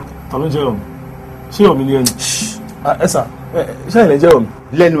rí. Ta ló jẹ́ Yomi? Ṣé Yomi ni ẹni? Ẹ sà, ṣé ẹ̀yin jẹ́ Yomi?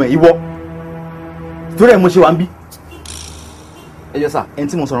 Lẹ́nu ẹ̀ ìwọ. Torí ẹ̀ mo ṣe wá ń bí. Ẹ jọ sà, ẹni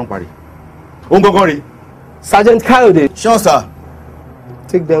tí mo sọ̀rọ̀ ń parí. Òun gangan rèé. Sergeant Kayode. Sure, sir.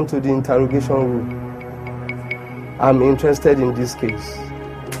 Take them to the interrogation room. I'm interested in this case.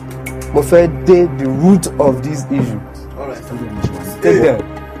 Mo fẹ́ dé the root of this issue. All right. Take them.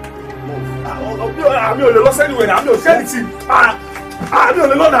 Àmì ò lè lọ sẹ́ni wẹ̀rẹ̀, àmì ò ṣẹ́ni tì. Àmì ò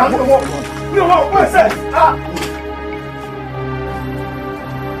lè lọ náà, mi ò wọ́n pẹ́ sẹ́.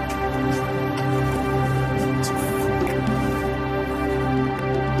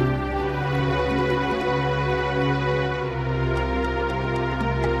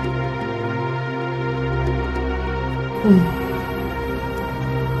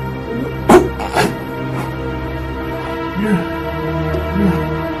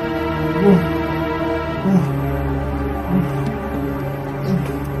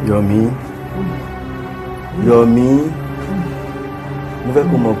 Yomi, mo fẹ́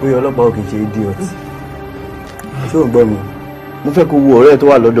kó mọ̀ pé ọlọ́pàá ò kìí ṣe idiot. Ṣé ò ń gbọ́ mi? Mo fẹ́ kó wo ọ̀rẹ́ tó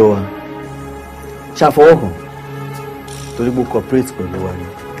wà lọ́dọ̀ wa. Ṣàfọwọ́kàn torí pé cooperate pẹ̀lú wa ni.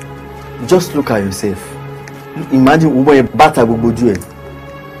 Just look at yourself. Imagine wo bọ́yẹ bàtà gbogbo ojú ẹ̀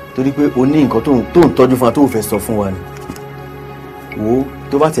torí pé o ní nǹkan tó ń tọ́jú fún wa tó fẹ́ sọ fún wa ni. Wo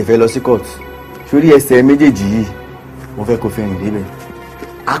tó bá tẹ̀ fẹ́ lọ sí court sórí ẹsẹ̀ méjèèjì yìí mo fẹ́ kó fẹ́ rìn débẹ̀.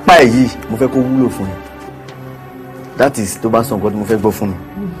 Apá ẹ̀ yìí mo fẹ́ kó wúlò fún ẹ. That is tó bá sọ nǹkan tí mo fẹ́ gbọ́ fún mi.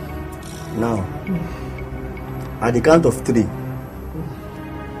 Now at the count of 3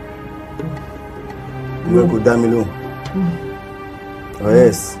 mo fẹ́ kó dá mi lóhùn. Oh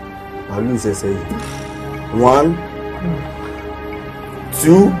yes, I'll lose ẹsẹ̀ yìí. 1,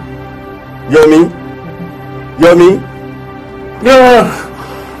 2, Yomi.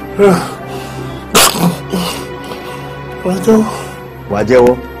 Wàá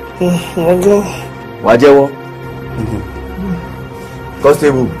jẹ́wọ́. Wàá jẹ́wọ́.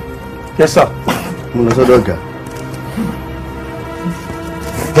 Constable. Yes, sir. Mo lọ sọ́dọ̀ ọ̀gá.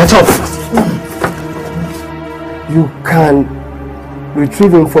 Get up. You can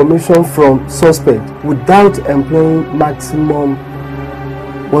retrieve information from suspect without employing maximum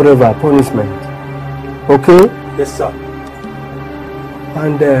whatever punishment. Okay? Yes, sir.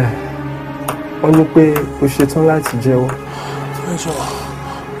 And wọ́n ní pé o ṣetán láti jẹ́wọ́. Ẹ jọ̀ọ́,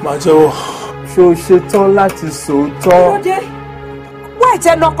 màá jẹ́wọ́. Ṣé o ṣetán láti sòótọ́? Lóde, wá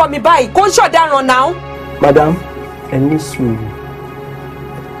ìtẹ́nu ọkọ mi báyìí, kò ń ṣọ̀daràn náà. Madam, ẹ ní sùúrù.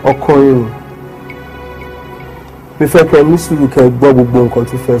 Ọkọ yín. Mi fẹ́ kẹ́ ní sùúrù kẹ́ gbọ́ gbogbo nǹkan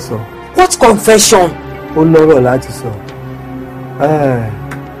tó fẹ́ sọ. What confession? Ó lọ́rọ̀ láti sọ.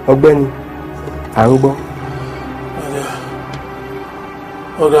 Ọ̀gbẹ́ni, à ń gbọ́.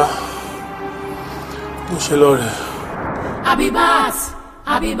 Ọ̀gá, mo ṣe lọ rẹ̀.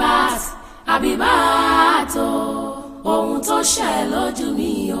 Habibat o, ohun tó ṣẹ̀ lójú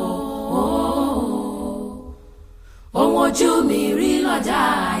mi o, ohun ojú mi rí lọ́jà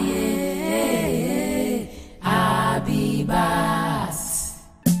ayé. Habibat.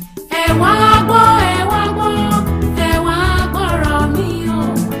 Ẹ wá gbọ́ ọ̀rọ̀ mi o.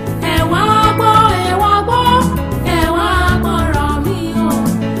 Ẹ wá gbọ́rọ̀ mi o.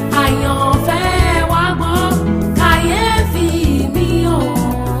 Àyànfẹ́ ẹ wá gbọ́ kàyéfì mi o.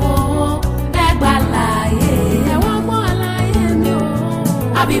 Ẹ gbà láyé ẹ wá gbọ́ àlàyé mi o.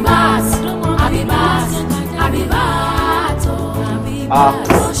 Habibat o.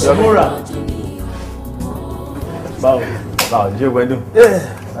 Yọmúra. Báwo? Jẹ́ ìwẹ́dùn.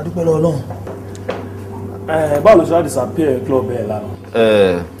 Adúpẹ́ lọ́wọ́ Ọlọ́run. Báwo ló ṣe wá disappear club ẹ̀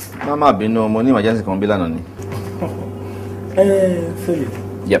lánàá? Má bínú ọmọ ní emergency kan bí lánàá ni. Philip.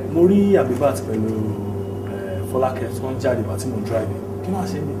 Yep. Mo rí Habibat pẹ̀lú Fọlákẹ́ tí wọ́n jáde bá tí mo drive. Kí máa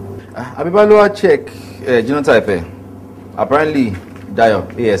ṣe ní? Habibat ló wá check genotype ẹ̀. Apparently Dayo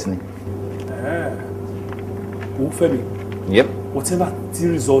AS ni. Òun Fẹ́mi. Yep. Whatever tí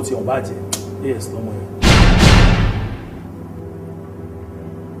result yẹn ọba jẹ AS lọ́mọ yẹn.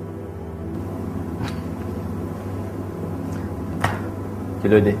 Kí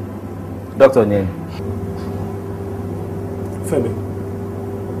ló dé? Doctor ni ẹni. Fẹ́mi,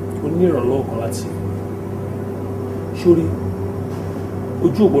 o ní ìrànlọ́wọ́ kan láti sórí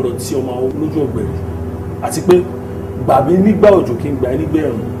ojú ò gbọ́dọ̀ tí ọmọ lójú ọ̀gbẹ̀rẹ̀ àti pé gbà mí nígbà òjò kí n gbà ẹ́ nígbà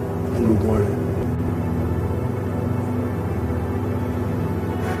ẹ̀rùn olùgbọ́n rẹ̀.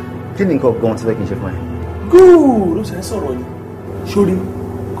 Kí ni nǹkan gan tí fẹ́ kí n ṣe fún ẹ? Good ló ṣe ń sọ̀rọ̀ ni sórí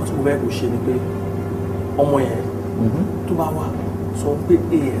nǹkan tí mo fẹ́ kó ṣe ni pé ọmọ yẹn tó bá wà sọ pé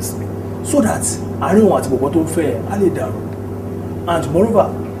AS mi so that àárín òun àti bọ̀bọ̀ tó ń fẹ́ á lè dàrú and moreover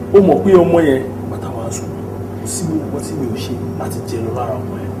ó mọ̀ pé ọmọ yẹn bàtà wà sùn kò sí owó tí mi ò ṣe láti jẹ lọ lára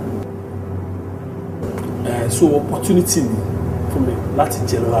ọmọ yẹn so opportunity ni fún mi láti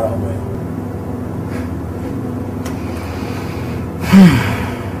jẹ lọ lára ọmọ yẹn.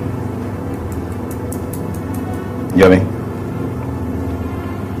 Yomi,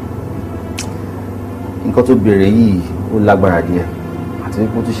 nǹkan tó béèrè yìí ó lágbára díẹ̀ àti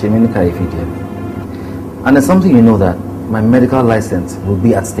wípé ó tún ṣe mí ní kàyéfì díẹ̀. And there's something you know that my medical license will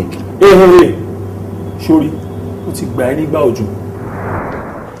be at stake. Hey, sori o ti gbà ẹ́ nígbà òjò.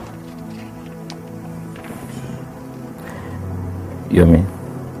 Yomi,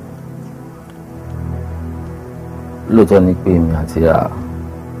 lóòótọ́ ni pé èmi àti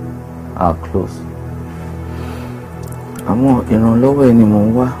are close. Àmọ́ ìrànlọ́wọ́ ẹni mò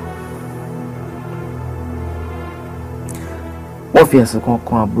ń wá. Wọ́n fi ẹ̀sùn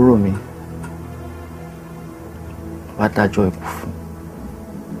kan àbúrò mi. Wá dájọ́ ikú fún.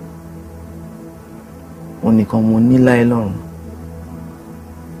 Òun nìkan mo ní láyé lọ́rùn.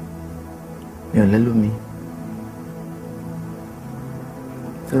 Mi ò lẹ́lómi.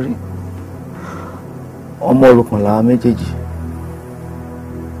 Torí ọmọ òrukàn làwa méjèèjì.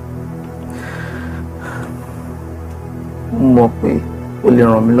 Mo mọ̀ pé ó lè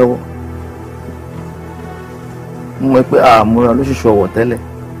ràn mí lọ́wọ́. Mo mọ̀ pé àmúra lóṣooṣù ọ̀wọ̀ tẹ́lẹ̀.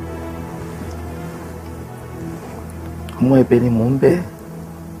 Àmọ́ ẹ̀bẹ̀ ni mò ń bẹ̀.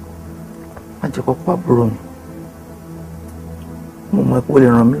 Má jẹ́ kó pa àbúrò mi. Mo mọ̀ pé ó lè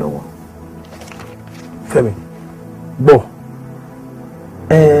ràn mí lọ́wọ́. Fẹ́mi, gbọ́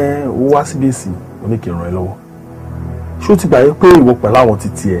wá síbí èsì oníkè ràn ẹ́ lọ́wọ́. Ṣé o ti gbà yí pé ìwọ pẹ̀lú àwọn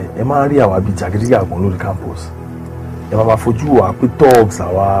títí ẹ máa ń rí àwa bíi jàgídíjàgan lórí campus? Ẹ máa fojú wà pé thugs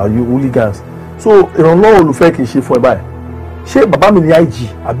àwa hooligans. So ìrànlọ́wọ́ olùfẹ́ kì í ṣe fún ẹ báyìí. Ṣé bàbá mi ni IG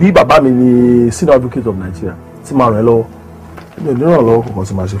àbí bàbá mi ni senior advocate of Nigeria tí máa ràn ẹ́ lọ́wọ́? Mi ò ní ìrànlọ́wọ́ kankan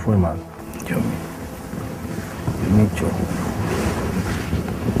tí máa ṣe fún ẹ màá. Èmi jọ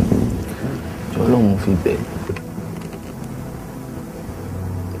lóun fi bẹ̀.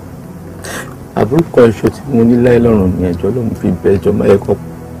 Àbúrò kan ṣo tí mo ní láyé lọ́rùn ní ẹjọ́ lóun fi bẹ̀ ẹjọ́ máa yẹ kọ́.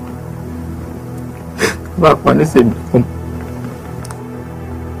 Bá pa ní sèmi fún.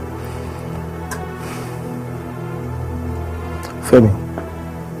 Fẹ́mi,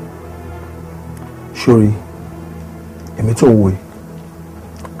 sórí èmi tó ń wo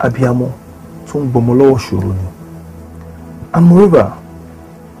abiyamọ tó ń gbọmọ lọ́wọ́ ṣòro ni. And moreover,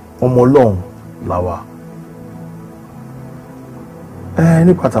 ọmọ Ọlọ́run làwa.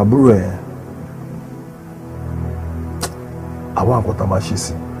 Nípa tàbúrò ẹ̀ àwọn àkọ́tà máa ṣe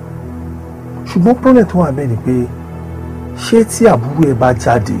sí. Ṣùgbọ́n problem tó wà bẹ́ẹ̀ ni pé ṣé tí àbúrò ẹ bá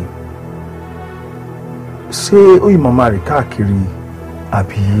jáde ṣé ó yìí màmá rẹ̀ káàkiri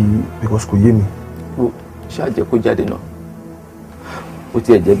àbí because kò yé mi. Ó ṣàjẹ́ kó jáde náà. Ó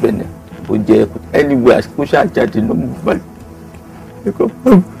tiẹ̀ jẹ́ bẹ́ẹ̀ náà. Ó jẹ́ anywhere kó ṣàjáde náà mú balẹ̀.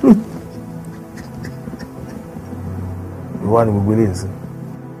 Ìwà ni gbogbo eléyìí sí.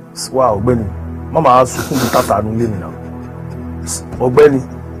 Wá ọ̀gbẹ́ni, má máa sunkún bí tàtà nu lé mi náà. Ọ̀gbẹ́ni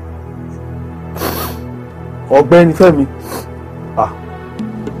Fẹ́mi.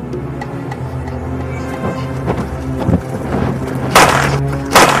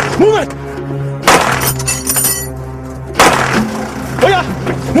 Move it! Oh yeah!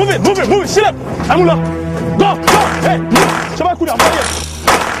 Move it! Sit up! I'm gonna go! Hey! Somebody could have here!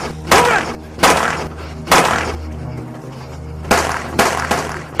 Move it!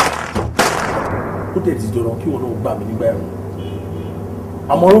 Ó tẹ̀ ti dọ̀rọ̀ kí wọn náà gbà mí nígbà ẹ̀rọ.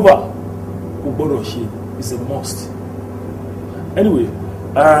 Àmọ́ rọ́bà kò gbọ́dọ̀ ṣe is a must. Anyway,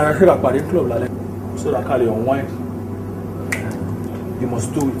 ṣé ká pàdé club lálẹ́ so that ká lè unwind. You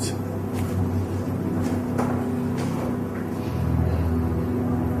must do it.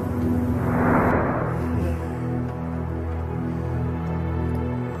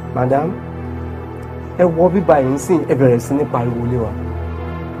 Madam, ẹ wọ bíbá yìí sìn ẹ bẹ̀rẹ̀ sí ní pariwo lé wa.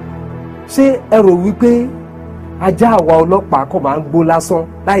 Ṣé ẹ rò wípé ajá àwa ọlọ́pàá kò máa ń gbó lásán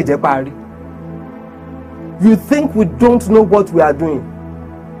láì jẹ́ parí? You think we don't know what we are doing?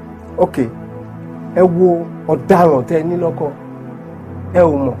 Okay, ẹ wo ọ̀daràn tẹ ní lọ́kọ. Ẹ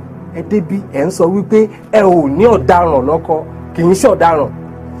ò mọ̀, ẹ débí ẹ ń sọ wípé ẹ ò ní ọ̀daràn lọ́kọ, kì í ṣe ọ̀daràn.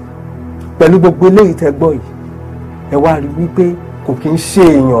 Pẹ̀lú gbogbo eléyìí tẹ gbọ́ yìí, ẹ wá rí wípé kò kí ń ṣe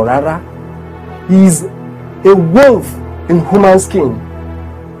èèyàn rárá. He is a wolf in human skin.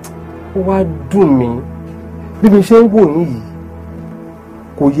 Ó wá dùn mí bí mi ṣe ń wò yín yìí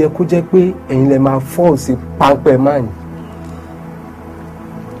kò yẹ kó jẹ́ pé ẹ̀yin lè máa fọ́ sí páńpẹ́ máa yìí.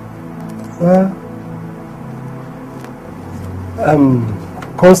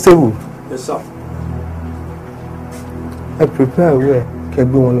 Constable. Yes, sir. Prepare where kẹ́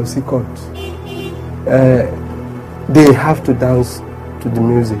gbé wọn lọ sí court. They have to dance to the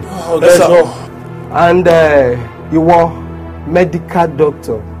music. Oh, yes, sir. And ìwọ medical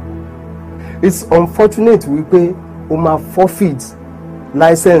doctor. It's unfortunate wípé o máa forfeit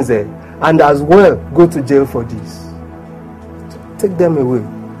license and as well go to jail for this. Take them away.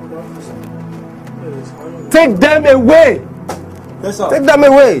 Take them away. Yes, sir. Take them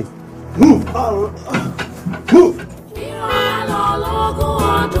away. Move. Move.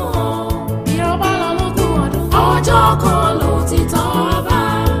 Ọjọ́ kan ló ti tọ́ bá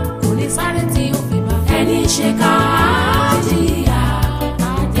kò lè sáré tí ó fi bá ẹni ṣe ká jìyà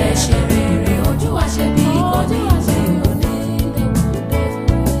ẹ̀ṣẹ̀ rere ojú àṣẹ bí kò ní ìṣe onílé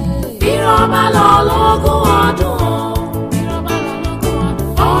bírọ̀bá lọ lógún ọdún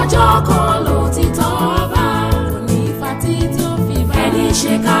ọjọ́ kan ló ti tọ́ bá kò ní ìfà tí tó fi bá ẹni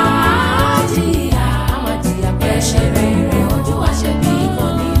ṣe ká jìyà ẹ̀ṣẹ̀ rere ojú àṣẹ bí kò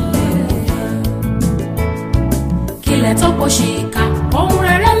ní ilẹ̀ tó kò ṣìkà ohun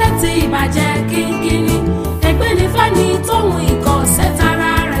rere létí ìbàjẹ́ kínkínní ẹgbẹ́ ní fẹ́ni tóun ikọ̀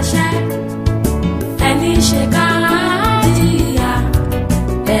sẹ́tara rẹ̀ ṣẹ́ ẹni ṣe ká jìyà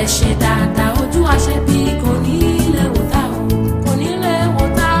ẹ ṣe dáadáa ojú àṣẹ bí kò ní lè wò tá o kò ní lè wò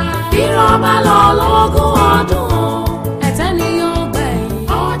tá bírọ̀bá lọ lógún ọdún ẹ̀tẹ́ ni yóò gbẹ̀yìn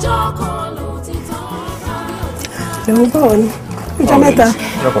ọjọ́ kan ló ti tọ́ bá bí ó ti tọ́. ẹ̀rù báwo ni ìjọ mẹ́ta.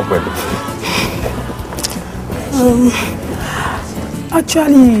 lọ́kàn pẹ̀lú.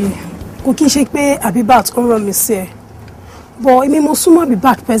 Actually kò kí n ṣe pé Habibat ó rán mi sí ẹ but èmi mo súnmọ́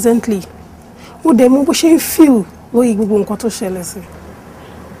Habibat presently mo dẹ̀ mọ̀ bó ṣe ń feel lórí gbogbo nǹkan tó ṣẹlẹ̀ sí.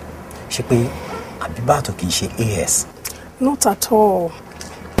 ṣe pé Habibat kì í ṣe AS. Not at all.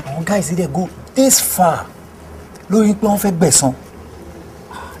 àwọn guys dey go this far lórí pé wọ́n fẹ́ gbẹ̀san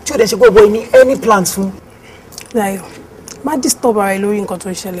tí ó dẹ̀ ṣe gbogbo ní any plans fún. Láyọ̀ má disturb ara ẹ lórí nǹkan tó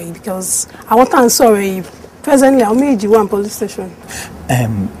ń ṣẹlẹ̀ yìí because àwọn tá à ń sọ̀rọ̀ yìí presently àwọn méjì wà ní police station.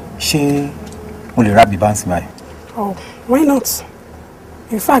 ṣé mo lè ra Habibat sí báyìí. Oh, why not?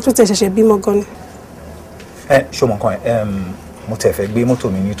 In fact ó tẹ̀ ṣẹ̀ṣẹ̀ bímọ gan ni. ṣé o mọ̀ nǹkan ẹ̀ mo tẹ̀ fẹ́ gbé mọ́tò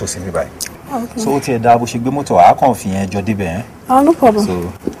mi ní tòsí bí báyìí. Okay. so ó tiẹ̀ dáa bó ṣe gbé mọ́tò àá kàn fi yẹn jọ débẹ̀ yẹn. No problem. so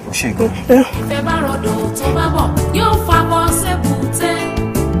ó ṣe gan. ìfẹ́ bá rọ̀dọ̀ tó bá bọ̀ yóò fapọ̀ sẹ́kùtẹ́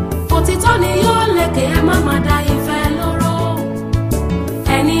òtítọ́ ni yóò lékè ẹ má má da ìfẹ́ lóró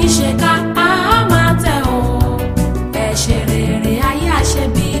ẹni ṣe ká á máa tẹ̀ ọ́ ẹ̀ṣẹ̀ rere ayé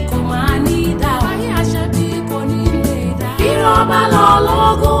àṣẹbí kò máa ní dá o ayé àṣẹbí kò ní lè dá bírọ̀bá lọ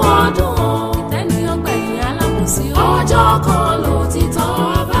lógún ọdún ìtẹ́ni ọgbẹ̀yìn alábòsí ọjọ́ kan ló ti tọ́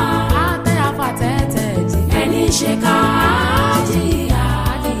bá àtẹ àfàtẹ́tẹ̀ jì ẹni ṣe ká jìyà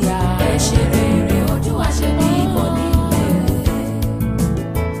ẹ̀ṣẹ̀ rere ojú àṣẹbí kò ní lè.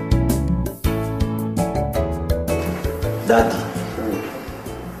 Daddy,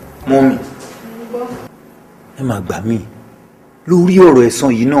 Mommy, ẹ máa gbà mí lórí ọ̀rọ̀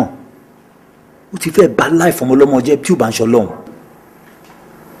ẹ̀san yìí náà ó ti fẹ́ bà life ọmọ ọlọ́mọ jẹ́ tí ò bá ń ṣọlọ́run.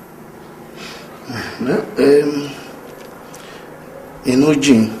 inú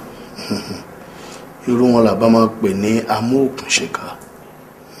jìn irú wọn làbá máa pè ní amóòkùnṣèkà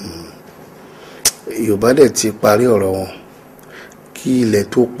Yorùbá dẹ̀ ti parí ọ̀rọ̀ wọn kí ilẹ̀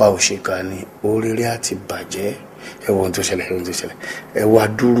tó pa òṣèkà ni oríire àti bàjẹ́ ẹ̀wọ̀n tó ṣẹlẹ̀ ẹ̀wọ̀n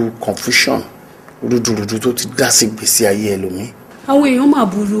adúrú confusion rúdurùdu tó ti dá sí gbèsè ayé ẹlòmíì. àwọn èèyàn máa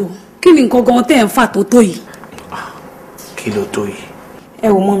burú o kí ni nǹkan gan tẹ́ ẹ̀ ń fà tó tó yìí. kí ló tó yìí. ẹ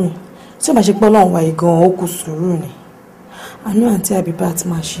wò mọ́ mi tí ó bá ṣe pé Ọlọ́run wáyé gan-an ó kù sùúrù ni àánú àǹtí Habibat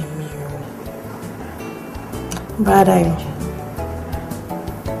máa ṣe mí o. bá a dáyọ̀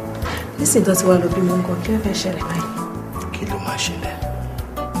nísìnyí tó ti wá lọ bí mo ń kọ kí ló fẹ́ ṣẹlẹ̀ báyìí. kí ló máa ṣẹlẹ̀.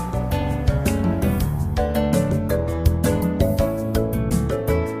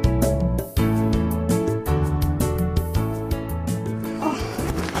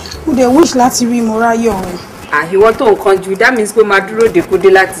 mo dẹ̀ wish láti rí mo ráyọ̀ o. àìwọ́ tó nǹkan jù that means pé máa dúró de kó dé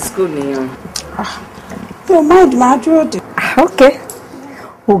láti school nìyẹn. mi ò mind máa dúró de. ok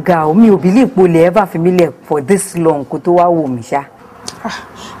ọ̀gá mi ò believe pé o lè ever fi mí lẹ̀ for this long kó tó wá wò mí ṣá.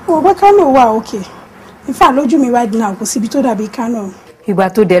 mo gbé Kánò wà òkè in fact lójú mi right now kò síbi tó dàbí Kánò. ìgbà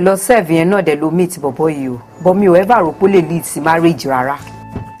tó dẹ̀ lọ serve yẹn náà dẹ̀ ló meet bọ̀bọ̀ yìí o but mi ò ever rò pé ó lè lead sí marriage rárá.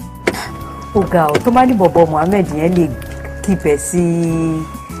 ọ̀gá ò tó bá ní bọ̀bọ̀ Mohammed yẹn lè kíbẹ̀ sí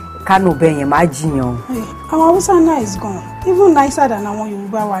Kánò bẹ́ẹ̀ yẹn má jiyàn. àwọn Hausa nice gan even nicer than àwọn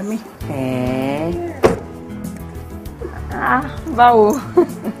Yorùbá wa mi. báwo.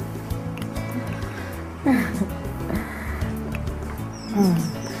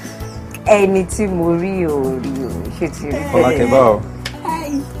 ẹni tí mo rí o ṣe ti rí. Fọlákẹ́ báwo?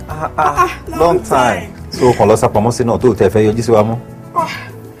 Long time. So kàn lọ sápamọ́ sí náà tó tẹ fẹ́ yọjú sí wa mọ́.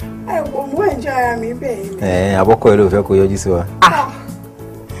 Ẹ wò mú ẹ̀jọ́ ara mi bẹ́ẹ̀ ni. Àbọ́kọ̀ ẹ ló fẹ́ kó yọjú sí wa.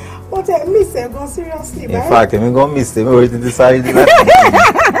 Mo tẹ miss ẹ gan seriously. In fact, èmi gan miss tèmi orí títí sáré dé láti.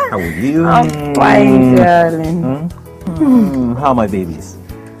 How are you? I'm fine, darling. How are my babies?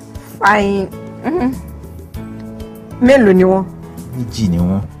 Fine. Mélòó ni wọ́n? Méjì ni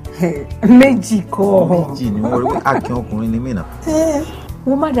wọ́n. Méjì kọ́. Méjì ni wọ́n rí akin ọkùnrin ni mí náà.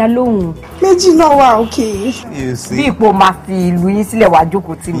 Wọ́n má dá lóhùn. Méjì náà wà okay. Bí ipò máa fi ìlú yín sílẹ̀ wá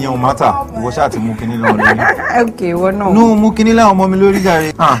jókòó tì mí. Ìyẹn ò mátà, ìwọ ṣáà ti mú kinní lọ́wọ́ lórí. Okay, ìwọ náà. No, mú kinní láwọn ọmọ mi lórí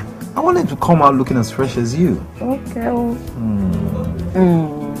jàre. I wanted to come out looking as fresh as you. Okay.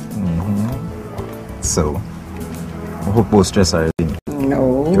 So, I hope you're stressed already.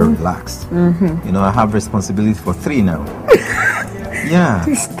 No. You're relaxed. You know, I have responsibility for 3 now. Yeah.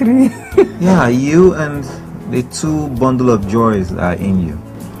 It's 3. Yeah, you and the 2 bundle of joys are in you.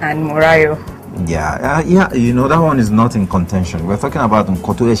 And Morayo. Yeah, you know, that one is not in contention. We're talking about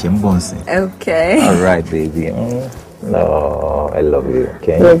Nkoto Eshembonsi. Okay. All right, baby. No, I love you.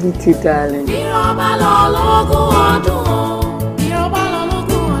 Okay. Love you too, darling.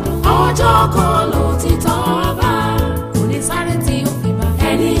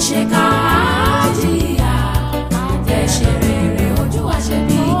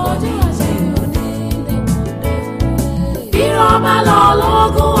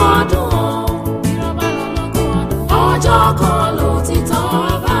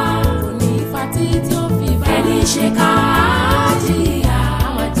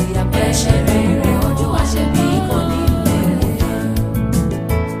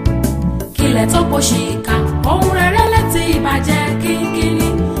 Tó kò ṣìkà ohun rere létí ìbàjẹ́ kínkínní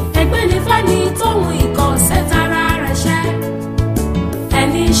ẹgbẹ́ nífẹ̀ẹ́ ní tóun ìkọ̀sẹ̀ tara rẹ̀ ṣẹ́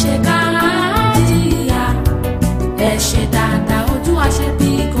ẹni ṣe ká jìyà ẹ ṣe dáadáa ojú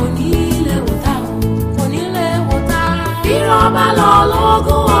àṣebí kò ní lè wò tá o kò ní lè wò tá. Irọ́ bá lọ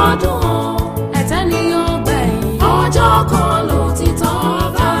lógún ọdún ẹ̀tẹ́ ni ó gbẹ̀yìn ọjọ́ kan lòtítọ́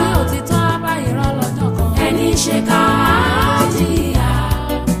bá bí òtítọ́ bá irọ́ lọ́jọ́ kan ẹni ṣe ká jìyà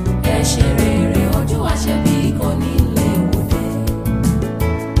ẹ ṣe rere ojú àṣebí kò ní lè wò dé.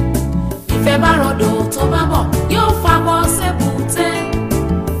 Ìfẹ́ bá rọ̀dọ̀ tó bá bọ̀ yóò fapọ̀ sébùté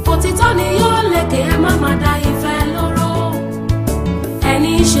òtítọ́ ni yóò lékè ẹ má má da ìfẹ́ lóró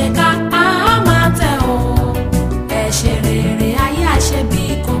ẹni ṣe ká á máa tẹ̀ o ẹ ṣe rere ayé àṣebí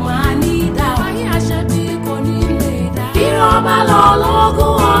kò máa ní dá o ayé àṣebí kò ní lè dá. Irọ́ bá lọ lógún